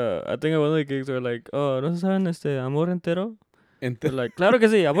like, I think at one of the gigs were like, oh, ¿no se saben Amor Entero? They're like, claro que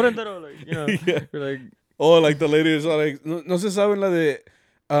sí, Amor Entero. Like, you know, Yeah. we're like, Oh, like the lady is like, no se saben la de,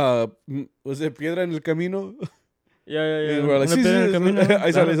 was it Piedra en el Camino? yeah. We're like, Una sí, piedra en el sí, camino.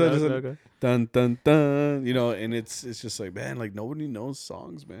 ahí sale, Claro, sale. okay. Dun, dun, dun. You know, and it's just like, man, like nobody knows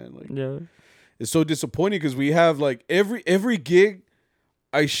songs, man. Like, Yeah. it's so disappointing because we have like every gig,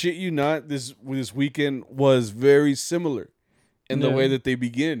 I shit you not, this weekend was very similar in the Yeah. way that they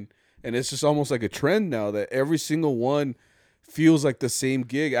begin. And it's just almost like a trend now that every single one feels like the same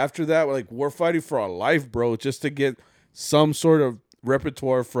gig. After that, we're fighting for our life, bro, just to get some sort of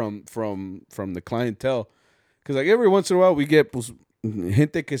repertoire from the clientele. Because like every once in a while we get pues,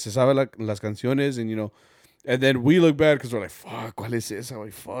 gente que se sabe las canciones, and you know, and then we look bad because we're like, fuck, ¿cuál es esa?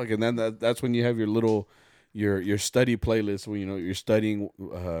 Like, fuck. And then that's when you have your little your study playlist where, you know, you're studying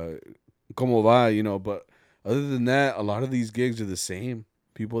como va, you know. But other than that, a lot of these gigs are the same.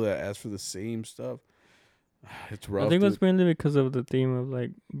 People that ask for the same stuff. It's rough. I think dude. it's mainly because of the theme of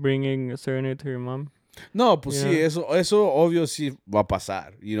like bringing a serenade to your mom. No, pues sí, Yeah. eso obvio sí va a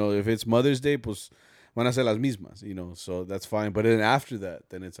pasar. You know, if it's Mother's Day, pues van a ser las mismas, you know, so that's fine. But then after that,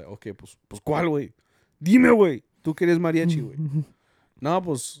 then it's like, okay, pues ¿cuál, güey? Dime, güey. Tú quieres mariachi, güey. No,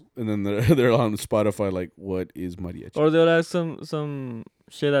 pues, and then they're on Spotify like, what is mariachi? Or they'll ask some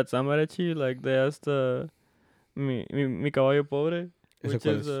shit that's not mariachi. Like they asked mi caballo pobre, ¿Esa which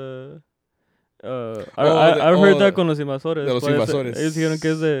cuál is es? I've heard that con los invasores. De los but invasores. Ellos dijeron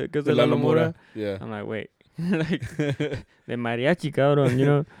que es de la Lomora. Yeah. I'm like, wait, like de mariachi, cabrón, you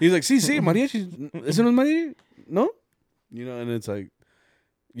know? He's like, sí, mariachi. ¿Ese no es mariachi? ¿No? You know, and it's like,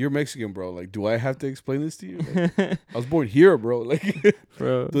 you're Mexican, bro. Like, do I have to explain this to you? Like, I was born here, bro. Like,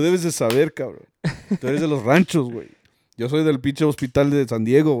 Bro. tú debes de saber, cabrón. Tú eres de los ranchos, güey. Yo soy del pinche hospital de San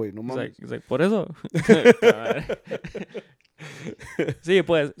Diego, güey. No mames. He's like, por eso. Sí,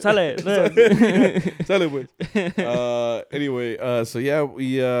 pues, sale. Sale, pues. Anyway, so yeah,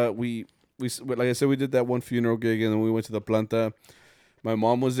 we like I said, we did that one funeral gig, and then we went to the planta. My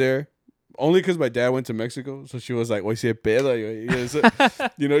mom was there. Only because my dad went to Mexico, so she was like, "Oye, si peda,"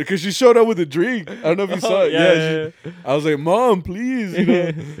 you know, because she showed up with a drink. I don't know if you saw it. Yeah. I was like, "Mom, please," you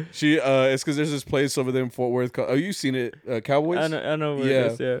know. She, it's because there's this place over there in Fort Worth. Oh, you've seen it, Cowboys? I know where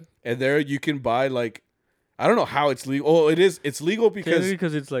it is, yeah. And there you can buy like, I don't know how it's legal. Oh, it is. It's legal because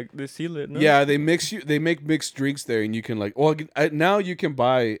it's like they seal it. No? Yeah, they make mixed drinks there, and you can like. Well, now you can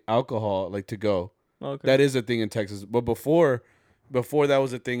buy alcohol like to go. Okay. That is a thing in Texas, but before that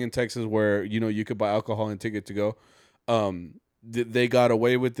was a thing in Texas where you could buy alcohol and ticket to go. They got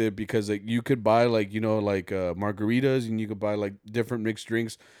away with it because like you could buy like margaritas, and you could buy like different mixed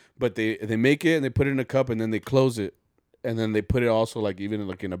drinks, but they make it and they put it in a cup and then they close it, and then they put it also like even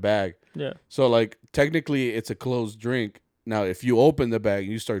like in a bag. Yeah. So like technically it's a closed drink. Now if you open the bag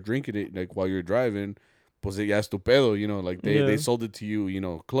and you start drinking it like while you're driving, pues ya es tu pedo, like they sold it to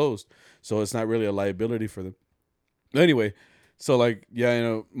you, closed. So it's not really a liability for them. Anyway, so like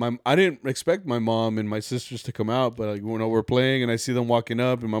I didn't expect my mom and my sisters to come out, but like we're playing and I see them walking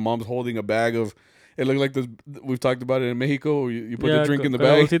up and my mom's holding a bag of. It looked like this. We've talked about it in Mexico. You put the drink in the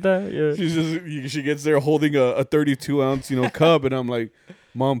bag. Yeah. She gets there holding a 32-ounce cup, and I'm like,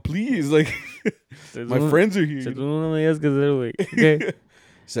 "Mom, please, like, my friends are here." Okay.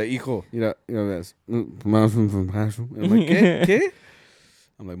 Say, hijo, mira, ves. And I'm like, ¿qué?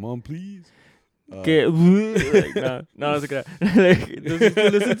 I'm like, "Mom, please." Like, no, it's okay. Like, does she still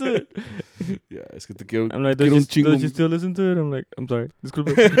listen to it? Yeah, es que te quiero. I'm like, does she still listen to it? I'm like, I'm sorry.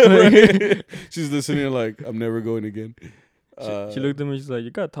 She's listening like, I'm never going again. She looked at me. She's like,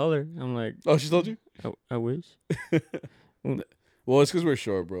 you got taller. I'm like, oh, she told you? I wish. Well, it's because we're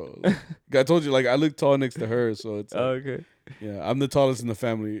short, bro. Like, I told you, like, I look tall next to her, so it's. Like, okay. Yeah, I'm the tallest in the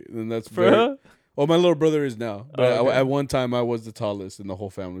family, and that's for her. Well, my little brother is now, but okay. At one time I was the tallest in the whole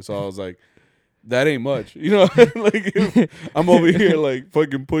family, so I was like. That ain't much, like I'm over here like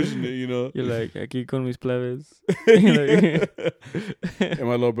fucking pushing it, You're like, aquí con mis plebes. And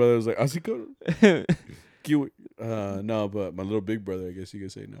my little brother was like, así con. No, but my little big brother, I guess you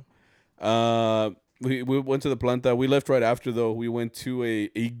could say no. We went to the planta. We left right after though. We went to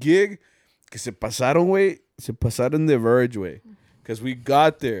a gig que se pasaron de verge, way, because we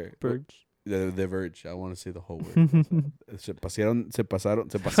got there. Verge. The Verge. I want to say the whole word. Se pasaron de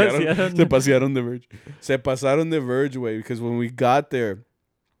Verge. Se pasaron de Verge, way, because when we got there,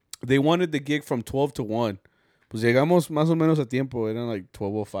 they wanted the gig from 12 to 1. Pues llegamos más o menos a tiempo. Eran like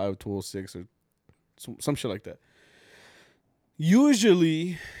 12:05, 12:06, or some shit like that.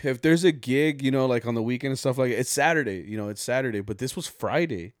 Usually, if there's a gig, like on the weekend and stuff like that, it's Saturday. It's Saturday. But this was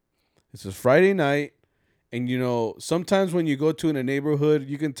Friday. This was Friday night. And, sometimes when you go to in a neighborhood,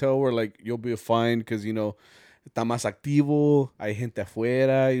 you can tell where, like, you'll be fine because, está más activo, hay gente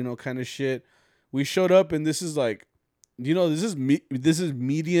afuera, kind of shit. We showed up, and this is, like, this is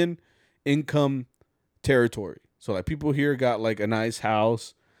median income territory. So, like, people here got, like, a nice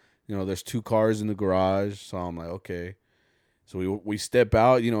house. There's 2 cars in the garage. So, I'm like, okay. So, we step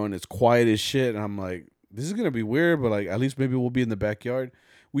out, and it's quiet as shit. And I'm like, this is going to be weird, but, like, at least maybe we'll be in the backyard.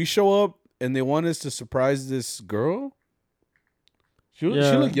 We show up. And they want us to surprise this girl. She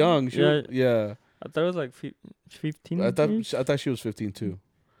looked young. Yeah. I thought it was like 15. I thought she was 15 too.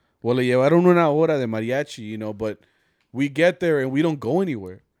 Well, le llevaron una hora de mariachi, but we get there and we don't go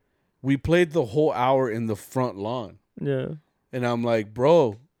anywhere. We played the whole hour in the front lawn. Yeah. And I'm like,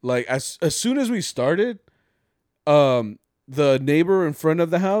 bro, like as soon as we started, the neighbor in front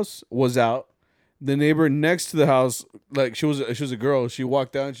of the house was out. The neighbor next to the house, like she was a girl. She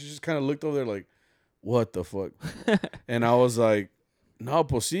walked out and she just kind of looked over there like, what the fuck? And I was like, no,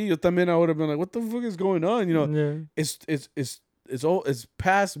 pues sí, yo también. I would have been like, what the fuck is going on? Yeah. It's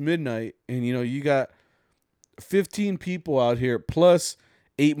past midnight, and you got 15 people out here plus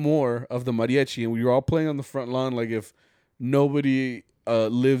 8 more of the mariachi, and we were all playing on the front lawn like if nobody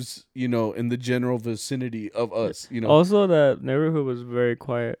lives, in the general vicinity of us. Also, that neighborhood was very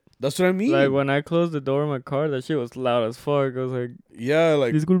quiet. That's what I mean. Like, when I closed the door of my car, that shit was loud as fuck. I was like... Yeah,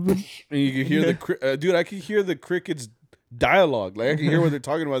 like... Disculpen. And you could hear dude, I could hear the crickets' dialogue. Like, I can hear what they're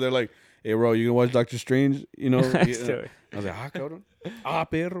talking about. They're like, hey, bro, you gonna watch Doctor Strange? I was like, cabrón.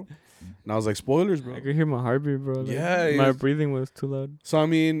 Perro. And I was like, spoilers, bro. I could hear my heartbeat, bro. Like, Yeah, my breathing was too loud. So I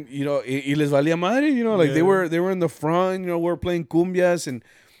mean, you know, y les valía madre, you know, like they were in the front, you know, we were playing cumbias and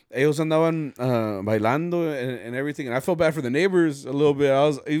ellos andaban bailando and everything. And I felt bad for the neighbors a little bit. I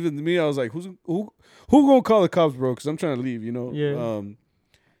was like, who gonna call the cops, bro? Because I'm trying to leave, you know. Yeah.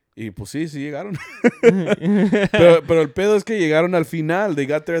 Y pues sí llegaron. pero el pedo es que llegaron al final. They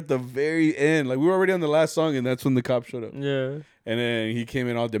got there at the very end. Like we were already on the last song, and that's when the cops showed up. Yeah. And then he came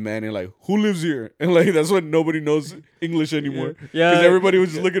in all demanding, like, who lives here? And like that's when nobody knows English anymore. Yeah. Because everybody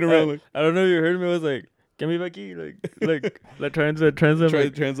was just looking around like. I don't know if you heard me. I was like, "Get me back here," like trying to translate. Try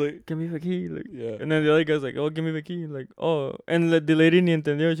like, to translate. Get me back here, like. Yeah. And then the other guy's like, "Oh, give me the key," like, "Oh," and the lady ni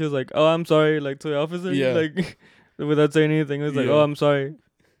entendió. She was like, "Oh, I'm sorry," like to the officer, Yeah. like without saying anything. It was like, Yeah. "Oh, I'm sorry."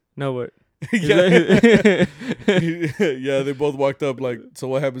 No, what? Yeah. Yeah, they both walked up like, so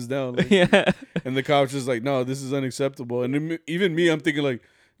what happens now? Like, Yeah. and the cop's just like, no, this is unacceptable. And even me, I'm thinking like,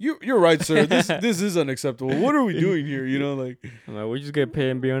 you're right, sir. This is unacceptable. What are we doing here? You know, like, I'm like, we just get paid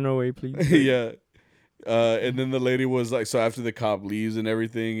and be on our way, please. yeah. And then the lady was like, so after the cop leaves and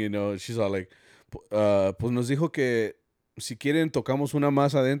everything, you know, she's all like, pues nos dijo que si quieren tocamos una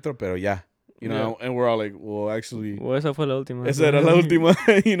más adentro, pero ya. You know, and we're all like, well, actually, Well, esa fue la última. esa era la última.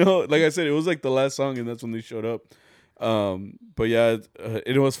 You know, like I said, it was like the last song, and that's when they showed up. But yeah,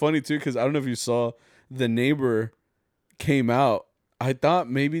 it was funny too, because I don't know if you saw, the neighbor came out. I thought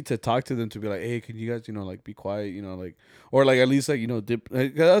maybe to talk to them, to be like, hey, can you guys, you know, like be quiet, you know, like, or like at least like, you know, dip.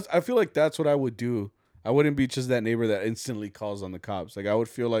 Like, I feel like that's what I would do. I wouldn't be just that neighbor that instantly calls on the cops. Like I would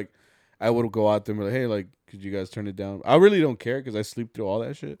feel like I would go out there and be like, hey, like, could you guys turn it down? I really don't care because I sleep through all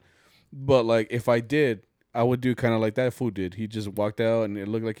that shit. But like if I did, I would do kind of like that fool did. He just walked out and it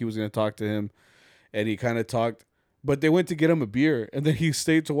looked like he was gonna talk to him, and he kind of talked. But they went to get him a beer, and then he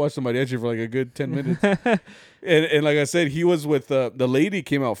stayed to watch the mariachi for like a good 10 minutes. and like I said, he was with the lady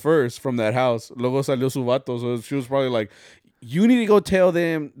came out first from that house. Luego salió su vato, so she was probably like, you need to go tell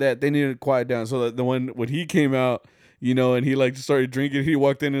them that they need to quiet down. So that when he came out, you know, and he like started drinking, he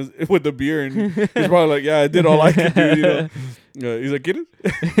walked in with the beer, and he's probably like, yeah, I did all I could do, you know. He's like, ¿quieres?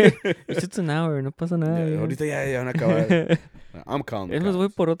 It's just an hour, no pasa nada. Yeah, ahorita ya van a acabar. I'm calling the Es más, voy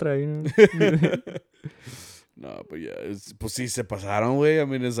cops. por otra, you know. No, but yeah, pues sí se pasaron, güey. I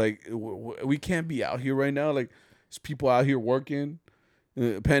mean, it's like, we can't be out here right now. Like, there's people out here working.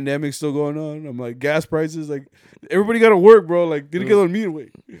 Pandemic's still going on. I'm like, gas prices, like, everybody got to work, bro. Like, tiene que dormir,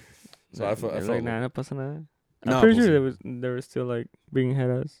 güey. So I felt like, nah, no pasa nada. I'm Nah, pretty pues sure sí. they were still like being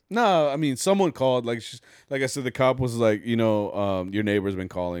head ass. No, I mean, someone called. Like I said, the cop was like, you know, your neighbor's been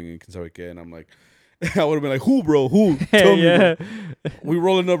calling and can sabe qué. And I'm like, I would have been like, who, bro? Who? Tell me, Yeah. bro. We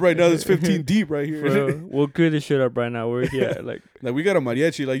rolling up right now. There's 15 deep right here. Bro, we'll clear this shit up right now. We're here. Like, Like, we got a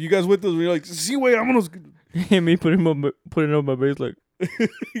mariachi. Like, you guys with us? We're like, sí, güey, vámonos. me putting on my bass, like,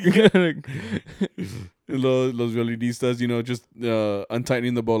 like Los violinistas, you know, just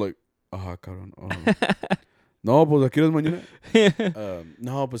untightening the bow, like, cabrón. No, pues aquí eres mañana.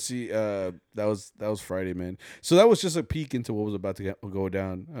 No, but see, that was Friday, man. So that was just a peek into what was about to go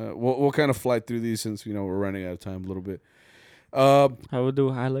down. We'll kind of fly through these since, you know, we're running out of time a little bit. I would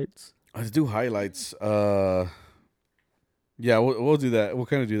do highlights. Let's do highlights. Yeah, we'll do that. We'll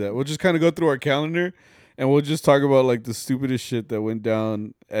kind of do that. We'll just kind of go through our calendar, and we'll just talk about like the stupidest shit that went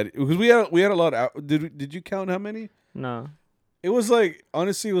down because we had a lot of. Did you count how many? No. It was like,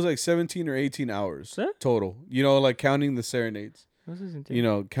 honestly, it was like 17 or 18 hours total. You know, like counting the serenades. You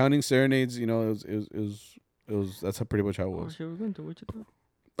know, counting serenades. You know, it was that's pretty much how it was. Oh shit, we're going to Wichita.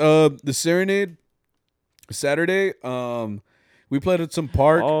 The serenade Saturday. We played at some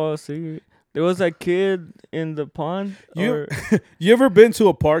park. Oh, see, there was a kid in the pond. You ever been to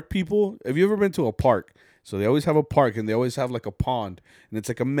a park, people? Have you ever been to a park? So they always have a park, and they always have like a pond, and it's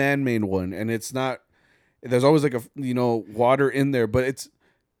like a man-made one, and it's not. There's always like a water in there, but it's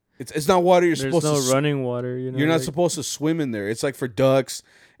not water you're supposed to. There's no running water. You know, you're not supposed to swim in there. It's like for ducks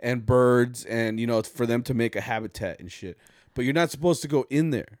and birds, and you know, it's for them to make a habitat and shit. But you're not supposed to go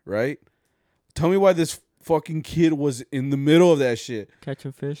in there, right? Tell me why this fucking kid was in the middle of that shit.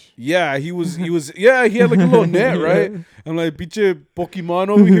 Catching fish. Yeah, he was. Yeah, he had like a little net, right? I'm like, pinche Pokemon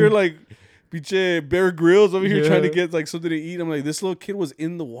over here, like pinche Bear Grylls over here trying to get like something to eat. I'm like, this little kid was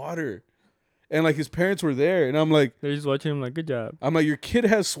in the water. And like his parents were there, and I'm like, they're just watching him like, good job. I'm like, your kid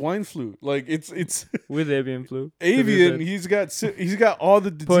has swine flu, like it's with avian flu. Avian, he's got all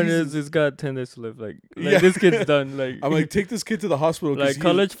the diseases. Point is, he's got 10 days to live. Like this kid's done. Like I'm like, take this kid to the hospital. Like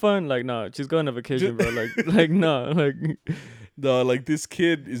college fun, like no, she's going on vacation, bro. Like no, like no, like this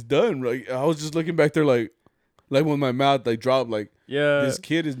kid is done. Like I was just looking back there, like like when my mouth like dropped, like Yeah. this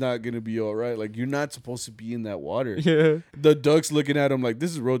kid is not gonna be all right. Like you're not supposed to be in that water. Yeah. The ducks looking at him like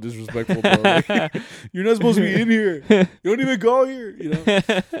this is real disrespectful, bro. Like, you're not supposed to be in here. You don't even go here, you know.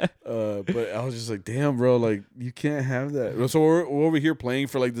 But I was just like, damn, bro, like you can't have that. So we're over here playing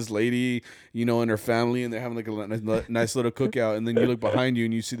for like this lady, you know, and her family, and they're having like a nice little cookout, and then you look behind you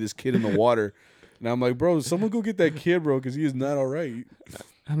and you see this kid in the water, and I'm like, bro, someone go get that kid, bro, because he is not all right.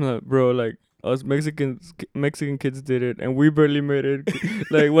 I'm like, bro, like us Mexican kids did it, and we barely made it.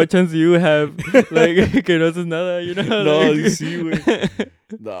 Like, what chance do you have? Like, que no haces nada, you know? No, like, you see, güey.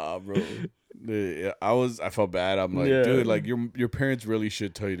 Nah, bro. Yeah, I felt bad. I'm like, Yeah. dude, like your parents really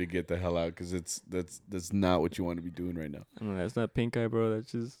should tell you to get the hell out because that's not what you want to be doing right now. I'm like, that's not pink eye, bro.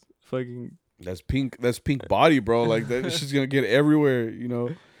 That's just fucking. That's pink body, bro. Like that shit's gonna get everywhere, you know.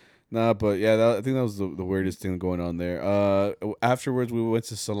 Nah, but yeah, I think that was the weirdest thing going on there. Afterwards, we went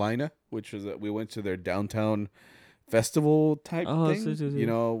to Salina, which was we went to their downtown festival type thing, you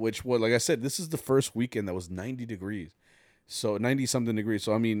know. Which was, like I said, this is the first weekend that was 90 degrees, so 90 something degrees.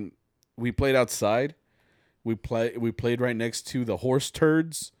 So I mean, we played outside. We played right next to the horse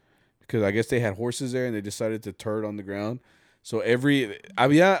turds because I guess they had horses there and they decided to turd on the ground. So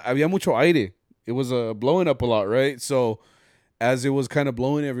había mucho aire. It was blowing up a lot, right? So as it was kind of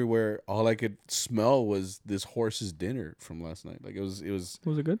blowing everywhere, all I could smell was this horse's dinner from last night. Like it was.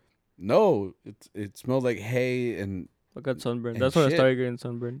 Was it good? No, it smelled like hay and. I got sunburned. And That's when shit. I started getting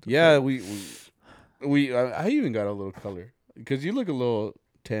sunburned. Yeah, I even got a little color because you look a little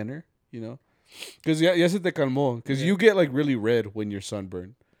tanner, you know. Because ya se te calmó. Because you get like really red when you're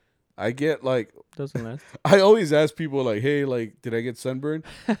sunburned. I get like. Doesn't last. I always ask people like, "Hey, like, did I get sunburned?"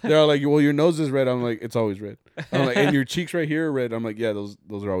 They're like, "Well, your nose is red." I'm like, "It's always red." I'm like, "And your cheeks right here are red." I'm like, "Yeah, those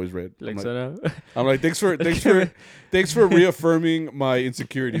are always red." Like, I'm like, thanks for reaffirming my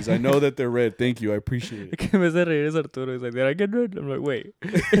insecurities. I know that they're red. Thank you, I appreciate it. Que me hace reír es Arturo. He's like, did I get red? I'm like, wait.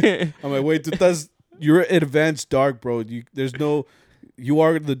 I'm like, wait, you're advanced dark, bro. You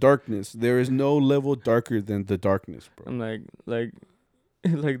are the darkness. There is no level darker than the darkness, bro. I'm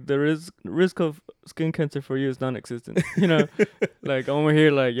like the risk of skin cancer for you is non-existent. You know, like I'm over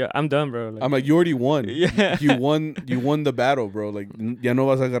here, like, yeah, I'm done, bro. Like, I'm like, you already won. Yeah, you won the battle, bro. Like, ya no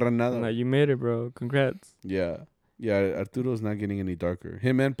vas a agarrar nada. I'm like, you made it, bro. Congrats. Yeah, Arturo's not getting any darker.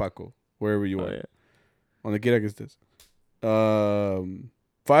 Him and Paco, wherever you are. Yeah. On the quiera que estés.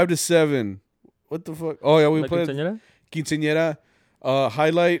 5 to 7. What the fuck? Oh yeah, we played quinceañera.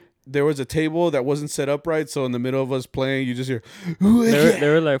 Highlight. There was a table that wasn't set up right, so in the middle of us playing, you just hear.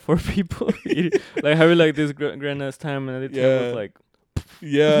 There were like 4 people eating, like having like this grand ass time, and the table was like.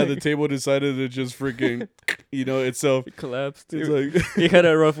 Yeah, the table decided to just freaking, you know, itself. It collapsed. It's like he had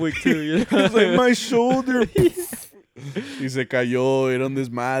a rough week too. You know? It's like my shoulder. Y se cayó. Era un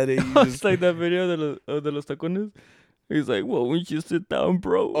desmadre. It's like that video de los tacones. He's like, well, we should sit down,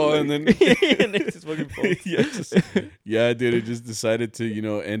 bro. Oh, like, and then and it's just fucking false. Yeah, dude, it just decided to, you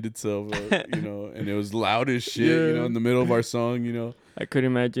know, end itself, you know, and it was loud as shit, you know, in the middle of our song, you know. I could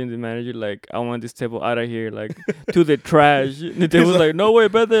imagine the manager like, I want this table out of here, like, to the trash. And the table's like, no way,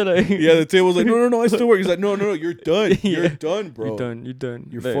 better. Like, yeah, the table's like, no, I still work. He's like, no, you're done. You're done, bro. You're done.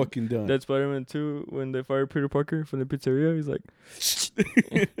 You're like, fucking done. That's Spider-Man 2 when they fired Peter Parker from the pizzeria. He's like,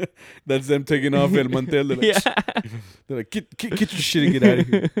 that's them taking off El Mantel. They're like, get your shit and get out of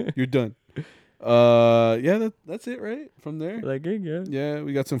here. You're done. Yeah, that's it, right? From there. Like, yeah. Yeah,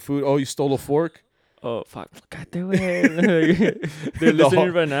 we got some food. Oh, you stole a fork? Oh, fuck. God damn it. They're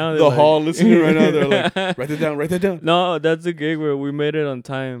listening right now. The hall listening right now. They're like, write that down. No, that's a gig where we made it on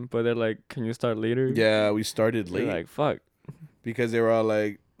time, but they're like, can you start later? Yeah, we started late. They're like, fuck. Because they were all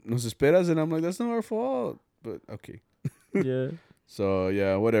like, nos esperas? And I'm like, that's not our fault. But, okay. Yeah. So,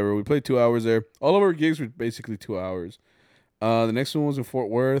 yeah, whatever. We played 2 hours there. All of our gigs were basically 2 hours. The next one was in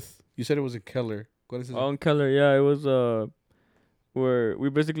Fort Worth. You said it was in Keller. Oh, in Keller, yeah. It was, where we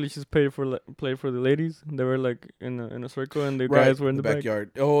basically just played for the ladies. They were like in a circle, and the guys were in the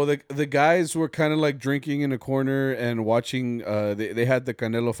backyard. Oh, the guys were kind of like drinking in a corner and watching. They had the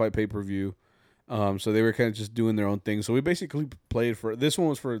Canelo fight pay-per-view, so they were kind of just doing their own thing. So we basically played for this one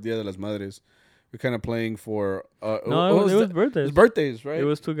was for Dia de las Madres. We're kind of playing for. No, it was birthdays. It was birthdays, right? It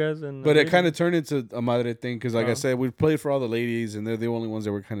was 2 guys and. But it kind of turned into a madre thing because, like I said, we played for all the ladies, and they're the only ones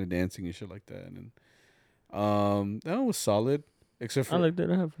that were kind of dancing and shit like that. And that one was solid. Except for I like that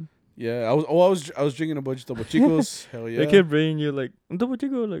happened. Yeah, I was drinking a bunch of Topo Chicos. Hell yeah. They kept bringing you like Topo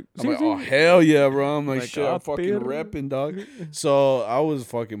Chico, like. I'm like, oh hell yeah, bro. I'm like shit, I'm fucking perro. repping, dog. So I was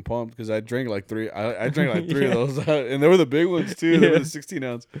fucking pumped because I drank like 3. I drank like 3 of those, and they were the big ones too. They were the 16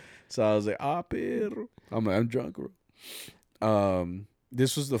 ounce. So I was like, perro. I'm drunk, bro.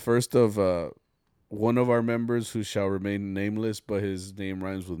 This was the first of one of our members who shall remain nameless, but his name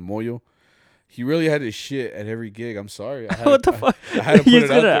rhymes with Moyo. He really had his shit at every gig. I'm sorry. What the fuck? I had to put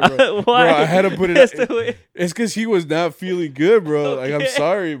it out there, bro. Why? Bro, I had to put it That's out. the way. It's because he was not feeling good, bro. Like, I'm Okay.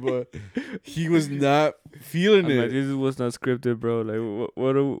 sorry, but he was not feeling I'm it. like, this was not scripted, bro. Like,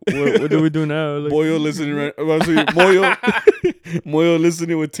 what do we do now? Like, Moyo listening right. Moyo, Moyo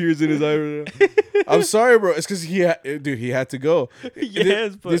listening with tears in his eye. Right now. I'm sorry, bro. It's because he had to go.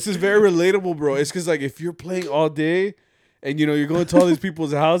 Yes, but This is very relatable, bro. It's because like if you're playing all day, and you're going to all these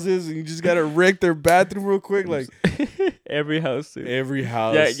people's houses, and you just gotta wreck their bathroom real quick, like every house, dude. every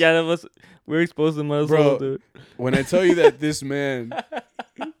house. Yeah, that was. We're exposed to might as Bro. well, dude. When I tell you that this man,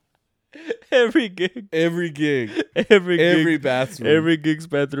 Every gig, every gig, every bathroom, every gig's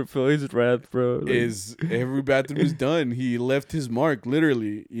bathroom fill his wrath, bro. Like, every bathroom is done. He left his mark,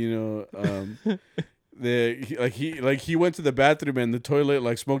 literally. He went to the bathroom and the toilet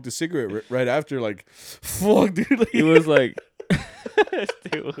like smoked a cigarette right after. Like, fuck, dude. Like, he was like,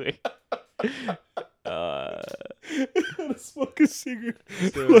 dude, smoke a cigarette.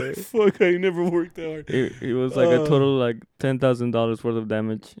 so, Like, fuck, I never worked that hard. it was like a total like $10,000 worth of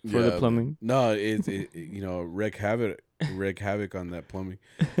damage for the plumbing. No, it wreak havoc on that plumbing.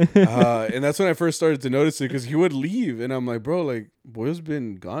 And that's when I first started to notice it because he would leave, and I'm like, bro, like Moyo's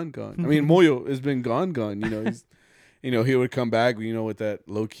been gone. I mean, Moyo has been gone. He's, he would come back, with that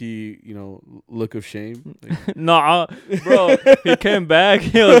low key, look of shame. Like, Nah, bro, he came back.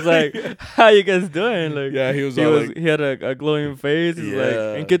 He was like, "How you guys doing?" Like, yeah, he was. he had a glowing face. He's like,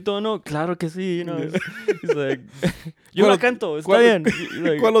 "¿En qué tono? Claro que sí." He's like, "Yo la canto, está bien."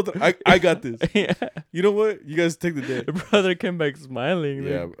 Like, ¿Cuál otro? I got this. Yeah. You know what? You guys take the day. The brother came back smiling.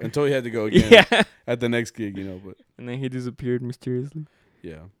 Yeah, Like, until he had to go again. yeah. At the next gig, but And then he disappeared mysteriously.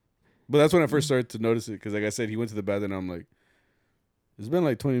 yeah. But that's when I first started to notice it because, like I said, he went to the bathroom. And I'm like, it's been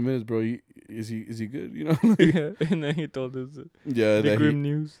like 20 minutes, bro. Is he good? Yeah. And then he told us the grim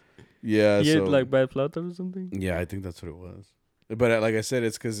news. Yeah, He had like bad flauta or something. Yeah, I think that's what it was. But like I said,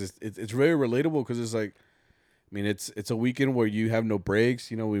 it's because it's very relatable because it's like, I mean, it's a weekend where you have no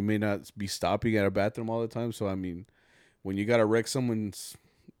breaks. We may not be stopping at a bathroom all the time. So I mean, when you gotta wreck someone's,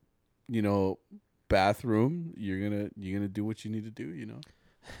 bathroom, you're gonna do what you need to do.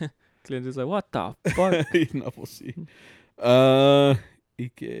 Clint is like, "What the fuck?" We'll see.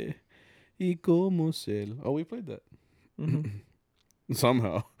 Y como cel. Oh, we played that. Mm-hmm.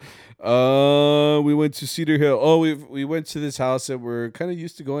 Somehow. We went to Cedar Hill. Oh, we went to this house that we're kind of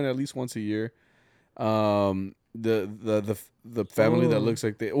used to going at least once a year. The family that looks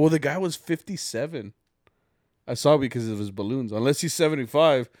like the guy was 57. I saw because of his balloons. Unless he's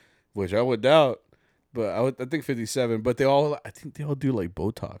 75, which I would doubt. But I think 57. But I think they all do like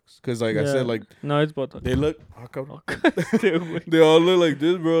Botox. Because like I said, like no, it's Botox. they look. Dude, They all look like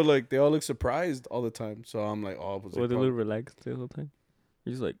this, bro. Like they all look surprised all the time. So I'm like, oh, they look relaxed the whole time.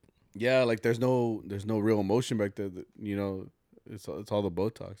 He's like, yeah, like there's no real emotion back there. It's all the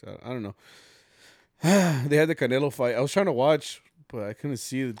Botox. I don't know. They had the Canelo fight. I was trying to watch, but I couldn't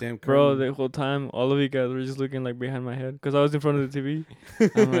see the damn. bro, curtain. the whole time, all of you guys were just looking like behind my head because I was in front of the TV.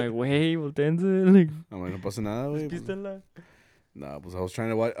 I'm like, wait, voltense, like, I'm like, no pasa nada, güey. pístenla. Nah, I was trying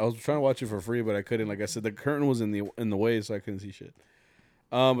to watch. I was trying to watch it for free, but I couldn't. Like I said, the curtain was in the way, so I couldn't see shit.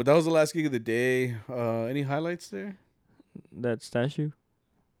 But that was the last gig of the day. Any highlights there? That statue.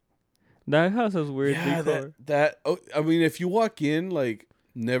 That house has weird decor. I mean, if you walk in, like,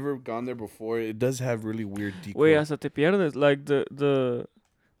 never gone there before, it does have really weird decor. Wait, hasta te pierdes. Like the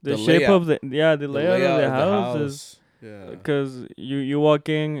The shape layout. of the layout of the house is Yeah. because you walk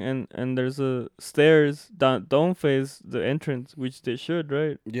in and there's a stairs don't face the entrance, which they should,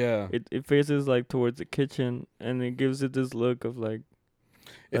 right? Yeah. It faces like towards the kitchen, and it gives it this look of like.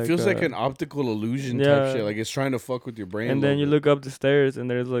 It feels like an optical illusion type yeah. shit. Like it's trying to fuck with your brain. And then you look up the stairs, and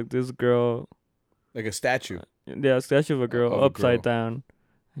there's like this girl. like a statue. Yeah, a statue of a girl Of a upside girl. down,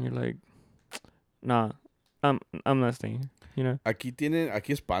 and you're like, nah, I'm not staying here. You know. Aquí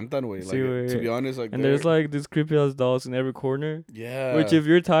espantan, güey. Sí, Like, to güey. be honest, like And there's like these creepy ass dolls in every corner. yeah. Which if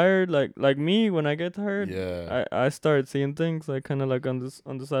you're tired, like me, when I get tired, yeah. I start seeing things like kind of like on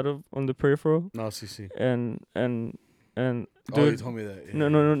the side of on the peripheral, No, sí. and Oh, you dude, told me that. Yeah.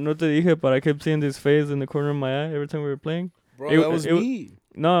 no te dije, but I kept seeing this face in the corner of my eye every time we were playing. Bro, It- that was it- me.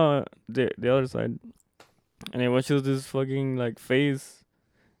 No, the other side, and it was just this fucking like face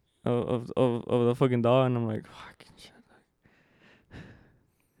of the fucking doll, and I'm like, fucking shit.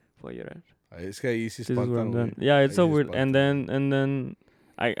 Voy a llorar. Es que ahí sí This is where I'm espantan, done. güey. Yeah, it's Ahí so sí weird. espantan. And then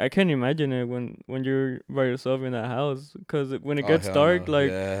I can't imagine it when you're by yourself in that house, because when it Oh, gets hell dark, no. like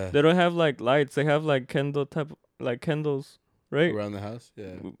Yeah. they don't have like lights. They have like candles, right? around the house.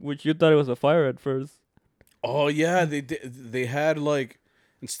 Yeah. Which you thought it was a fire at first. Oh yeah, they did. They had like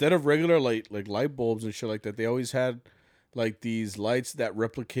instead of regular like light bulbs and shit like that, they always had like these lights that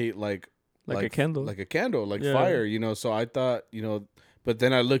replicate Like a candle. like a candle, like Yeah. fire. You know, so I thought but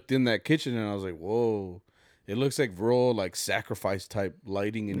then I looked in that kitchen and I was like, whoa, it looks like real like sacrifice type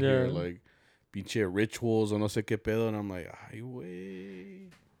lighting in here, Yeah. like pinche rituals or no sé qué pedo, and I'm like, ay wey.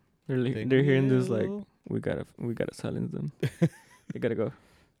 They're hearing this like we gotta silence them. They gotta go.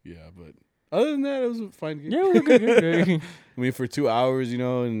 Yeah, but other than that, it was a fine game. Yeah, we're good. I mean, for 2 hours,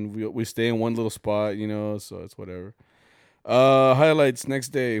 and we stay in one little spot, so it's whatever. Highlights next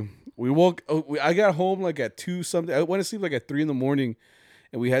day. I got home like at 2 something. I went to sleep like at 3 in the morning,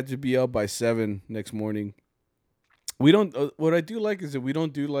 and we had to be up by 7 next morning. We don't. What I do like is that we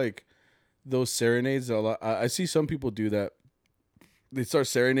don't do like those serenades a lot. I see some people do that. They start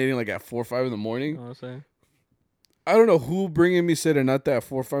serenading like at 4 or 5 in the morning. Oh, sorry. I don't know who bringing me serenata at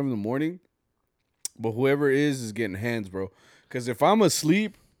 4 or 5 in the morning, but whoever is getting hands, bro. Because if I'm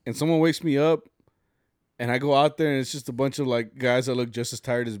asleep and someone wakes me up and I go out there and it's just a bunch of like guys that look just as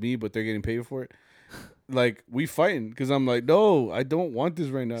tired as me, but they're getting paid for it, like we fighting. Because I'm like, no, I don't want this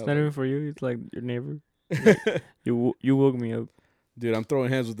right now. It's not even for you. It's like your neighbor. Like, you woke me up. Dude, I'm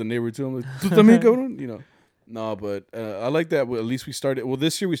throwing hands with the neighbor too. I'm like, "Tú también, cabrón?" No, but I like that. Well, at least we started. Well,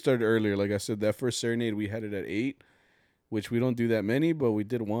 this year we started earlier. Like I said, that first serenade we had it at 8, which we don't do that many, but we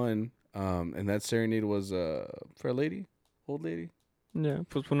did one. And that serenade was for a lady, old lady. Yeah,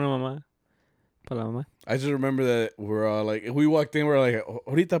 pues por una mamá. Para la mamá. I just remember that we're like, we walked in, we're like,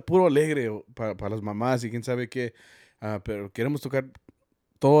 ahorita puro alegre para las mamás y quién sabe qué, pero queremos tocar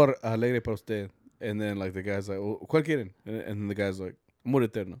todo alegre para usted. And then like the guy's like, ¿cuál quieren? And then the guy's like, Amor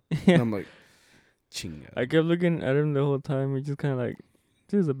Eterno. And I'm like, chinga. I kept looking at him the whole time. He just kind of like,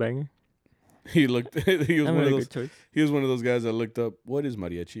 this is a banger. He looked. He was I one made of a those. good choice. He was one of those guys that looked up what is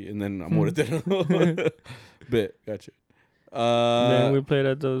mariachi, and then Amor Eterno. Bet, gotcha. Then we played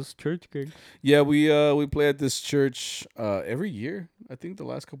at those church gigs. Yeah, we play at this church every year. I think the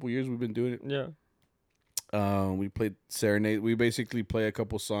last couple years we've been doing it. Yeah. We played serenade. We basically play a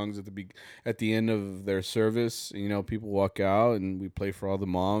couple songs at the end of their service. People walk out and we play for all the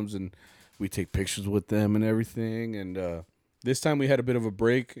moms and we take pictures with them and everything. And this time we had a bit of a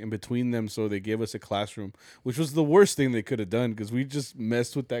break in between them, so they gave us a classroom, which was the worst thing they could have done because we just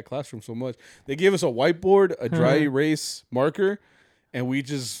messed with that classroom so much. They gave us a whiteboard, a dry erase marker, and we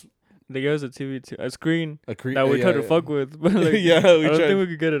just They gave us a TV too, a screen that we yeah, tried to fuck with, but like yeah, I don't think we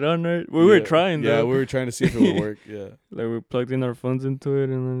could get it on right. We were trying though. Yeah, we were trying to see if it would work. Yeah, like we plugged in our phones into it,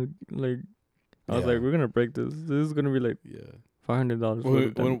 and then like I was like, we're gonna break this. This is gonna be like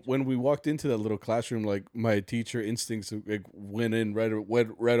 $500. When we walked into that little classroom, like my teacher instincts like went in right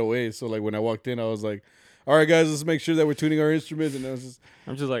away. So like when I walked in, I was like, "All right, guys, let's make sure that we're tuning our instruments." And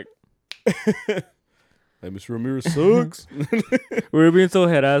I'm just like, like Mr. Ramirez sucks. we were being so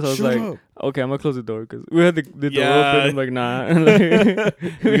head ass. I was Shut like, up. okay, I'm gonna close the door because we had the door open. I'm like, nah.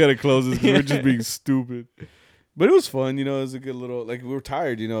 We gotta close this because we're just being stupid. But it was fun, It was a good little like we were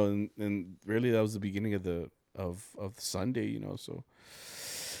tired, and really that was the beginning of the Sunday, So,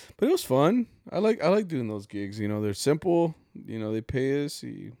 but it was fun. I like doing those gigs. They're simple. They pay us.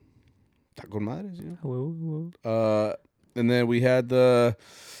 Está con madres, and then we had the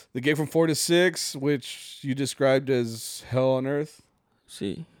gig from 4 to 6, which you described as hell on earth.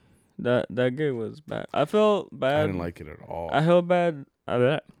 See, that gig was bad. I felt bad. I didn't like it at all. I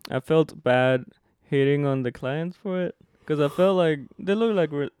felt bad hating on the clients for it. Because I felt like they look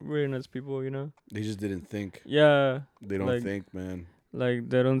like really nice people, They just didn't think. Yeah. They don't think, man. Like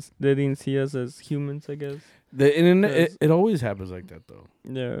they didn't see us as humans, I guess. It always happens like that, though.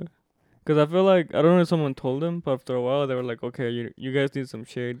 Yeah. Because I feel like, I don't know if someone told them, but after a while they were like, okay, you guys need some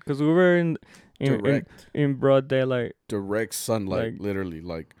shade. Because we were in broad daylight. Direct sunlight, literally.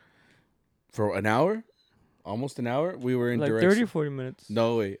 Like, for an hour? Almost an hour? We were in like direct 30, 40 minutes.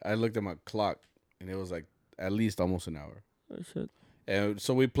 No way. I looked at my clock, and it was like at least almost an hour. Oh, shit. And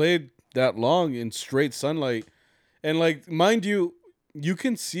so we played that long in straight sunlight. And, like, mind you, you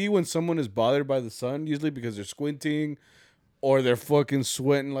can see when someone is bothered by the sun, usually because they're squinting or they're fucking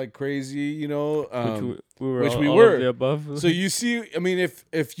sweating like crazy, Which we all were. Of the above. So you see, I mean,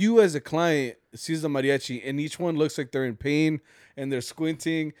 if you as a client sees the mariachi and each one looks like they're in pain and they're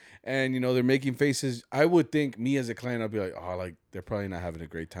squinting and, they're making faces, I would think me as a client, I'd be like, oh, like, they're probably not having a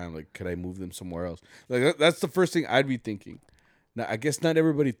great time. Like, could I move them somewhere else? Like, that's the first thing I'd be thinking. Now, I guess not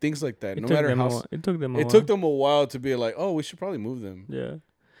everybody thinks like that. It took them a while to be like, oh, we should probably move them. Yeah.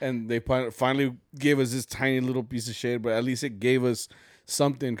 And they finally gave us this tiny little piece of shade, but at least it gave us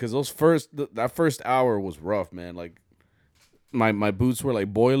something. Because that first hour was rough, man. Like, my boots were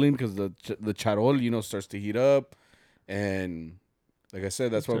like boiling because the charol, starts to heat up, and like I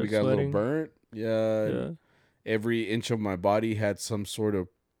said, that's why we got a little burnt. Yeah. Yeah. Every inch of my body had some sort of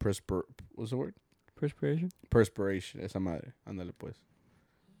what's the word? Perspiration. Perspiration. Esa madre. Ándale pues.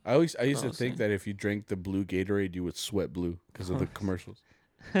 I used to think that if you drank the blue Gatorade, you would sweat blue because of the commercials.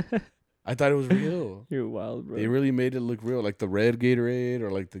 I thought it was real. You're wild, bro. They really made it look real, like the red Gatorade or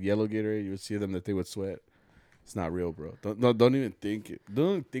like the yellow Gatorade. You would see them that they would sweat. It's not real, bro. Don't even think it.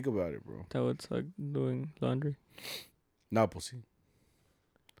 Don't even think about it, bro. That would suck doing laundry. No, pues sí.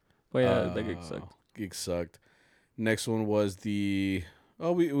 But yeah, that gig sucked. Gig sucked. Next one was we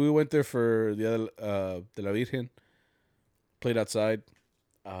went there for the other de la Virgen. Played outside.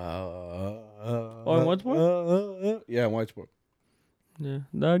 In Whitesport? Yeah, in Whitesport. Yeah,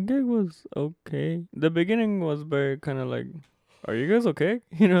 that gig was okay. The beginning was very kind of like, are you guys okay?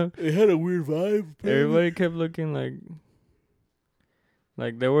 It had a weird vibe. Everybody kept looking like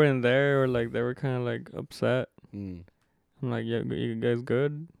they weren't there, or like they were kind of like upset. I'm like, yeah, you guys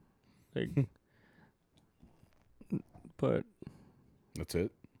good? Like, but that's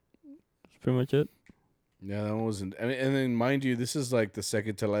it. That's pretty much it. Yeah, that one wasn't. I mean, and then mind you, this is like the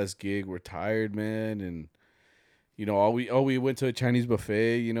second to last gig. We're tired, man, and all we went to a Chinese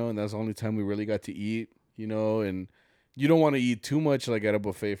buffet, and that's the only time we really got to eat, and you don't want to eat too much like at a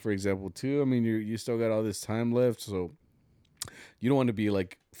buffet, for example, too. I mean, you still got all this time left, so you don't want to be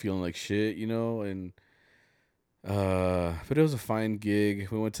like feeling like shit, and but it was a fine gig.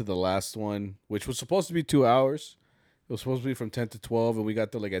 We went to the last one, which was supposed to be 2 hours. It was supposed to be from 10 to 12, and we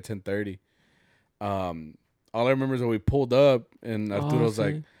got there like at 10:30. All I remember is when we pulled up, and Arturo was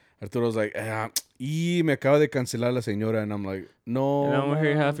like, me acaba de cancelar la señora, and I'm like, no. And I'm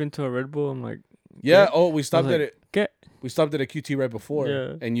here half into a Red Bull. I'm like, yeah. Oh, we stopped at it. We stopped at a QT right before.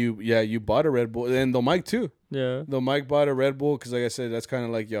 Yeah. And you bought a Red Bull, and the Mike too. Yeah. The Mike bought a Red Bull because, like I said, that's kind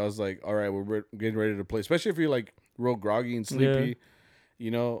of like, I was like, all right, we're getting ready to play, especially if you're like real groggy and sleepy.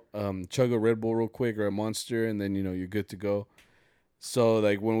 Chug a Red Bull real quick or a Monster, and then you're good to go. So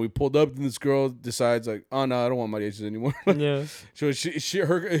like when we pulled up, this girl decides like, oh no, I don't want mariachis anymore. Yeah. So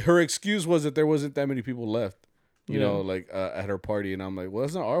her excuse was that there wasn't that many people left, at her party, and I'm like, well,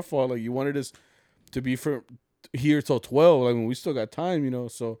 that's not our fault. Like you wanted us to be here till 12. Like when we still got time,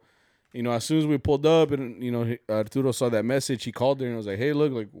 So, as soon as we pulled up, and Arturo saw that message, he called her and was like, hey,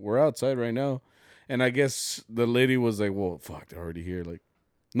 look, like we're outside right now, and I guess the lady was like, well, fuck, they're already here. Like,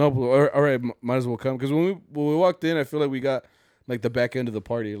 no, all right, might as well come, because when we walked in, I feel like we got like the back end of the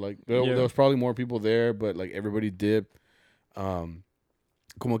party. Like there was probably more people there, but like everybody dipped.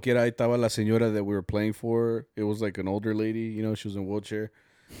 Como quiera, ahí estaba la señora that we were playing for. It was like an older lady, she was in a wheelchair.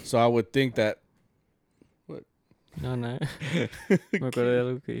 So I would think that. What? No. Me acordé de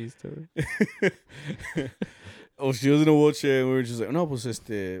algo que dijiste, güey. Oh, she was in a wheelchair, and we were just like, no, pues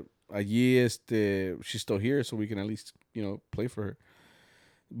allí she's still here, so we can at least play for her.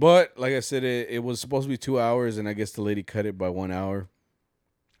 But like I said, it was supposed to be 2 hours, and I guess the lady cut it by 1 hour.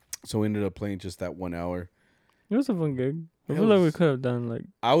 So we ended up playing just that 1 hour. It was a fun gig. I feel like we could have done like.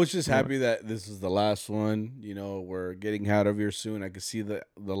 I was just happy that this is the last one. We're getting out of here soon. I could see the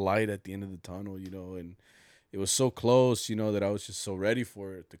light at the end of the tunnel. And it was so close. That I was just so ready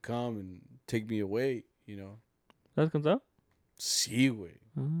for it to come and take me away. ¿Estás cansado? Sí, güey.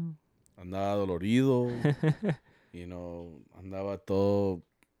 Andaba dolorido. Andaba todo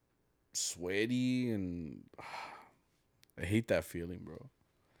sweaty, and I hate that feeling, bro.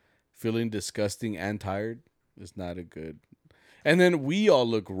 Feeling disgusting and tired is not a good. And then we all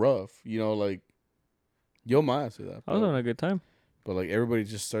look rough, like yo más. I was having a good time. But like everybody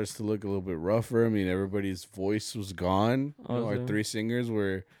just starts to look a little bit rougher. I mean, everybody's voice was gone. Our three singers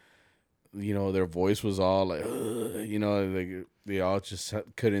were, their voice was all like, like they all just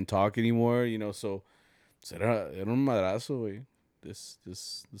couldn't talk anymore. So era un madrazo, güey.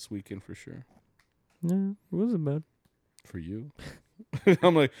 This weekend for sure. Yeah, it wasn't bad. For you.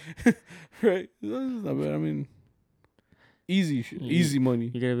 I'm like, right, that's not bad. I mean, easy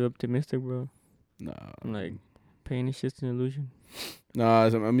money. You gotta be optimistic, bro. Nah. I'm like, pain is just an illusion. Nah, a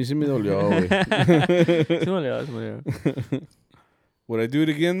mí sí me dolió, güey. Sí me dolió. Would I do it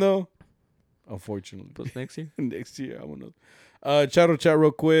again, though? Unfortunately. But next year? Next year, I don't know. Chat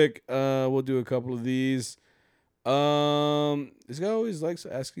real quick. We'll do a couple of these. This guy always likes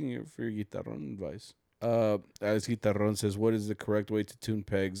asking you for your guitarrón advice. As Guitarrón says, what is the correct way to tune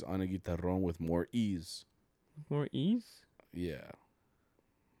pegs on a guitarrón with more ease? More ease? Yeah.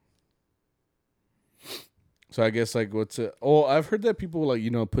 So I guess like what's it? Oh, I've heard that people like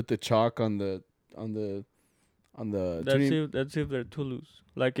put the chalk on the. That's if they're too loose.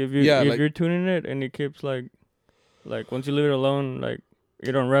 Like if you're tuning it and it keeps like like once you leave it alone, like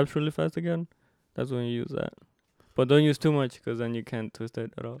it unwraps really fast again. That's when you use that. But don't use too much because then you can't twist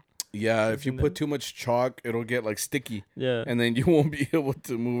it at all. Yeah, I've if you seen put that. too much chalk, it'll get like sticky, Yeah, and then you won't be able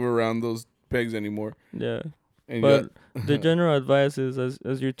to move around those pegs anymore. yeah. And But the general advice is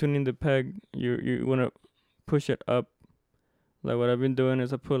as you're tuning the peg, you wanna push it up. Like what I've been doing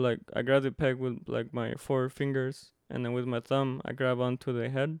is I grab the peg with like my 4 fingers, and then with my thumb I grab onto the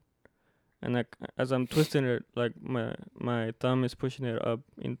head, and as I'm twisting it, like my thumb is pushing it up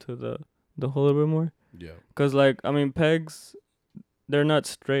into the hole a little bit more. yeah, Cause like I mean pegs, they're not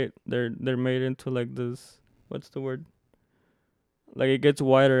straight. They're made into like this. What's the word? Like it gets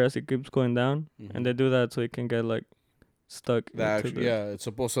wider as it keeps going down, and they do that so it can get like stuck into the. yeah, it's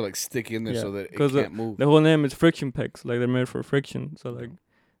supposed to like stick in there Yeah, so that it 'cause can't move. The whole name is friction pegs. Like they're made for friction. So like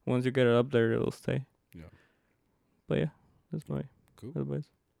once you get it up there, it'll stay. Yeah. But yeah, that's my Cool. advice.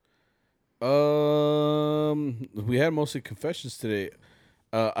 We had mostly confessions today.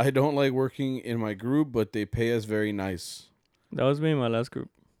 I don't like working in my group, but they pay us very nice. That was me in my last group.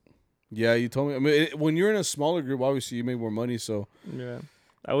 Yeah, you told me. I mean, when you're in a smaller group, obviously you make more money. So Yeah,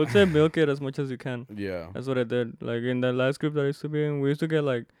 I would say milk it as much as you can. yeah, That's what I did. Like in the last group that I used to be in, we used to get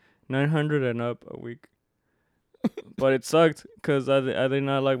like 900 and up a week. But it sucked because I did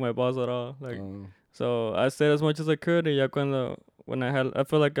not like my boss at all. Like so I stayed as much as I could, and when I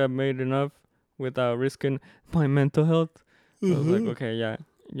felt like I made enough without risking my mental health. I was like, okay, yeah,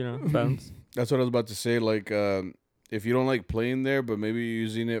 bounce. that's what I was about to say. Like, if you don't like playing there, but maybe you're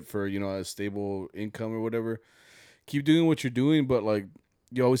using it for a stable income or whatever, keep doing what you're doing. But like,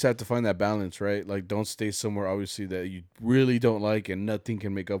 you always have to find that balance, right? Like, don't stay somewhere obviously that you really don't like and nothing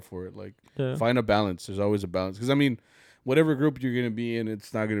can make up for it. Like, find a balance. There's always a balance because I mean, whatever group you're gonna be in,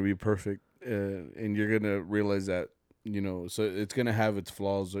 it's not gonna be perfect, and you're gonna realize that. So it's gonna have its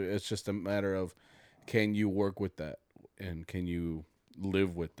flaws. It's just a matter of can you work with that and can you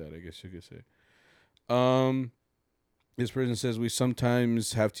live with that, I guess you could say. This person says we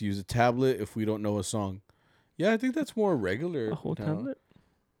sometimes have to use a tablet if we don't know a song. Yeah, I think that's more regular. A whole tablet?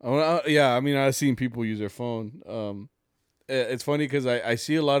 Yeah, I mean, I've seen people use their phone. It's funny because I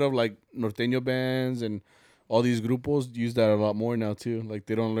see a lot of like norteño bands and all these grupos use that a lot more now too. Like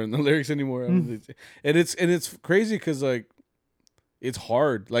they don't learn the lyrics anymore, and it's crazy because like it's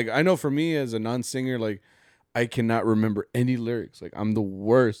hard. Like I know for me as a non-singer, like I cannot remember any lyrics. Like I'm the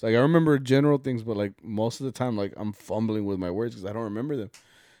worst. Like I remember general things, but like most of the time, like I'm fumbling with my words because I don't remember them.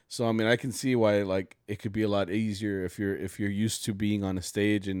 So I mean, I can see why like it could be a lot easier if you're used to being on a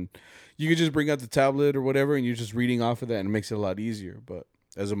stage and you could just bring out the tablet or whatever and you're just reading off of that and it makes it a lot easier. But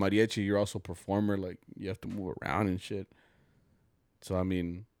as a mariachi, you're also a performer. Like you have to move around and shit. So I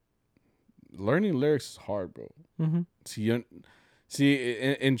mean, learning lyrics is hard, bro. See,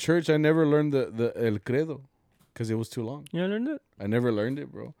 in church, I never learned the El Credo because it was too long. You learned it? I never learned it,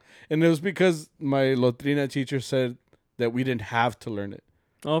 bro. And it was because my Lotrina teacher said that we didn't have to learn it.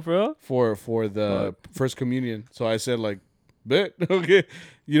 Oh, for real? For the first communion. So I said like, bet, okay.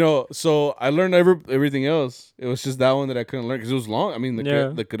 So I learned everything else. It was just that one that I couldn't learn because it was long. I mean,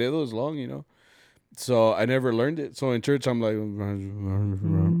 the credo is long, So I never learned it. So in church, I'm like,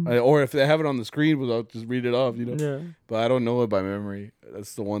 or if they have it on the screen, I'll just read it off, Yeah. But I don't know it by memory.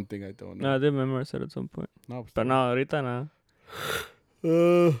 That's the one thing I don't know. No, I did memorize it at some point. No, but no, ahorita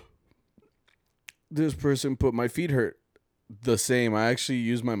no. This person put my feet hurt. The same. I actually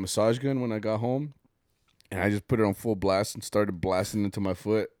used my massage gun when I got home, and I just put it on full blast and started blasting into my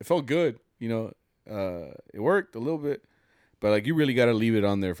foot. It felt good, It worked a little bit, but like you really got to leave it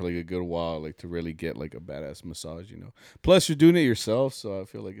on there for like a good while, like to really get like a badass massage, Plus, you're doing it yourself, so I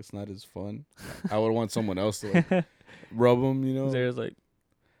feel like it's not as fun. I would want someone else to like rub them, There's like,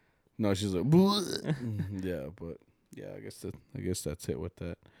 no, she's like, yeah, but yeah, I guess that's it with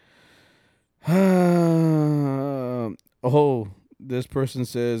that. This person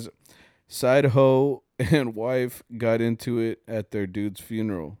says side hoe and wife got into it at their dude's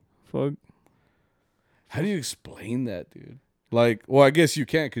funeral. Fuck. How do you explain that, dude? Like, well, I guess you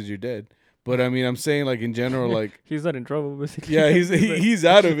can't because you're dead. But I mean, I'm saying like in general, like he's not in trouble, basically. Yeah, he's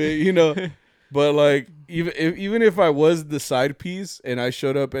out of it, But like, even if I was the side piece and I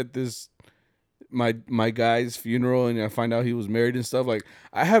showed up at this my guy's funeral and I find out he was married and stuff, like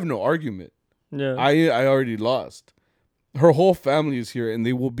I have no argument. Yeah, I already lost. Her whole family is here and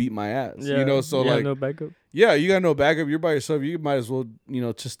they will beat my ass. Yeah, So you like have no backup. Yeah, you got no backup. You're by yourself. You might as well,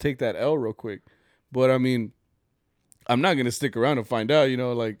 just take that L real quick. But I mean, I'm not gonna stick around and find out.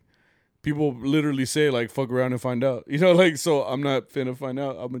 Like people literally say like fuck around and find out. Like so I'm not finna find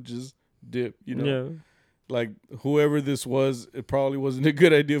out. I'm gonna just dip. Yeah. like whoever this was, it probably wasn't a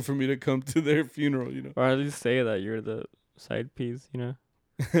good idea for me to come to their funeral, you know. Or at least say that you're the side piece, you know.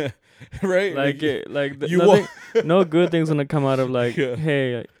 Right? Like you nothing, no good thing's gonna come out of like, Yeah.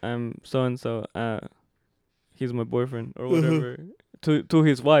 hey, I'm so and so. He's my boyfriend or whatever. To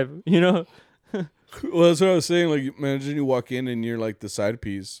his wife, you know. Well, that's what I was saying. Like, imagine you walk in and you're like the side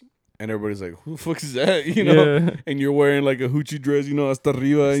piece, and everybody's like, "Who the fuck is that?" You know. Yeah. And you're wearing like a hoochie dress, you know, hasta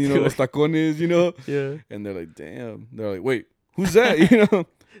arriba, you know, los tacones, you know. Yeah. And they're like, "Damn." They're like, "Wait, who's that?" You know.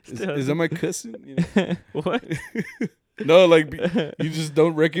 Is that my cousin? You know? What? No, like you just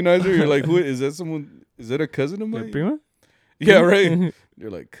don't recognize her. You're like, who is that? Someone? Is that a cousin of Your mine? prima? Yeah, right.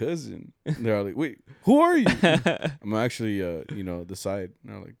 You're like cousin. They're like, wait, who are you? I'm actually, you know, the side.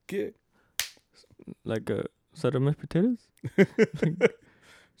 And they're like, get. Like a set of mashed potatoes?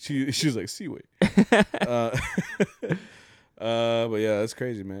 She's like, see, wait. But yeah, that's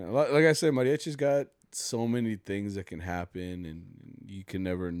crazy, man. Like I said, mariachi's got so many things that can happen, and you can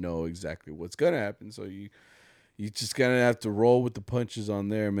never know exactly what's gonna happen. So you just gonna have to roll with the punches on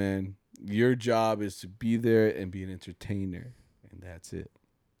there, man. Your job is to be there and be an entertainer, and that's it.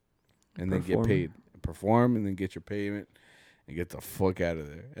 And then get paid, perform, and then get your payment, and get the fuck out of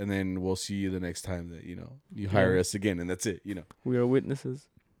there. And then we'll see you the next time that you hire us again, and that's it. We are witnesses.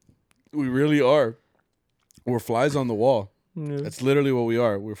 We really are. We're flies on the wall. Yeah. That's literally what we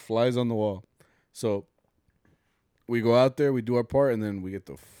are. We're flies on the wall. So we go out there, we do our part, and then we get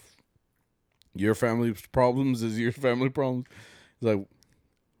your family's problems is your family problems. It's like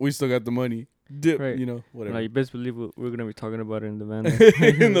we still got the money. Dip, right. Whatever. Like, you best believe we're gonna be talking about it in the van.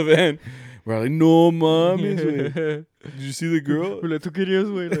 In the van, we're like, no, mom. Did you see the girl? We're like, ¿tú querías,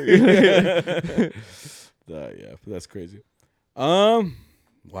 güey? Like, yeah, that's crazy.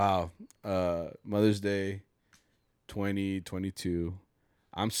 Wow. Mother's Day, 2022.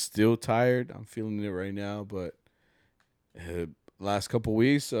 I'm still tired. I'm feeling it right now, but last couple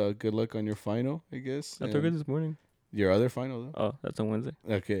weeks, good luck on your final, I guess. I took it this morning. Your other final, though? Oh, that's on Wednesday.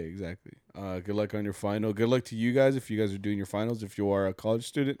 Okay, exactly. Good luck on your final. Good luck to you guys if you guys are doing your finals, if you are a college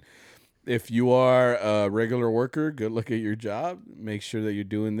student. If you are a regular worker, good luck at your job. Make sure that you're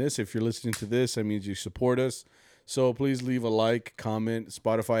doing this. If you're listening to this, that means you support us. So please leave a like, comment.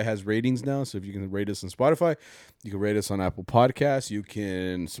 Spotify has ratings now, so if you can rate us on Spotify, you can rate us on Apple Podcasts. You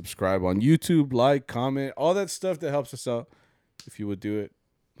can subscribe on YouTube, like, comment, all that stuff that helps us out. If you would do it,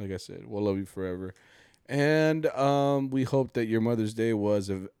 like I said, we'll love you forever. And we hope that your Mother's Day was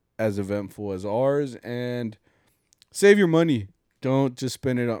as eventful as ours. And save your money. Don't just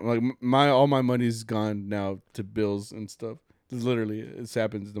spend it on all my money's gone now to bills and stuff. Literally, it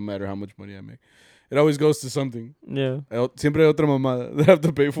happens no matter how much money I make. It always goes to something. Yeah. Siempre hay otra mamada that I have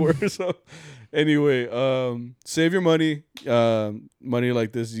to pay for. So anyway, save your money. Money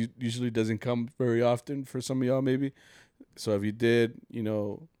like this usually doesn't come very often for some of y'all, maybe. So if you did,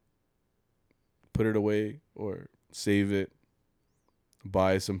 put it away or save it.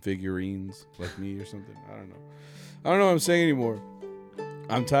 Buy some figurines like me or something. I don't know what I'm saying anymore.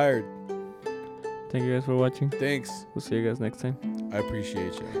 I'm tired. Thank you guys for watching. Thanks. We'll see you guys next time. I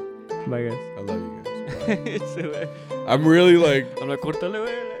appreciate you. Bye, guys. I love you guys. Bye. I'm really like. I'm like, cortale,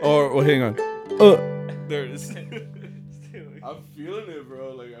 güey. Oh, hang on. There it is. I'm feeling it,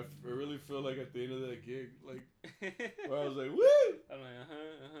 bro. Like I really feel like at the end of that gig, like where I was like, woo. I'm like,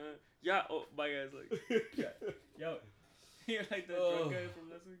 Yeah. Oh, bye, guys. Like, yeah. You're like the drunk guy from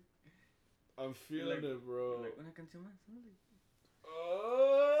last week. I'm feeling it, bro. Like, una canción más.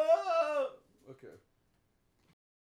 Oh.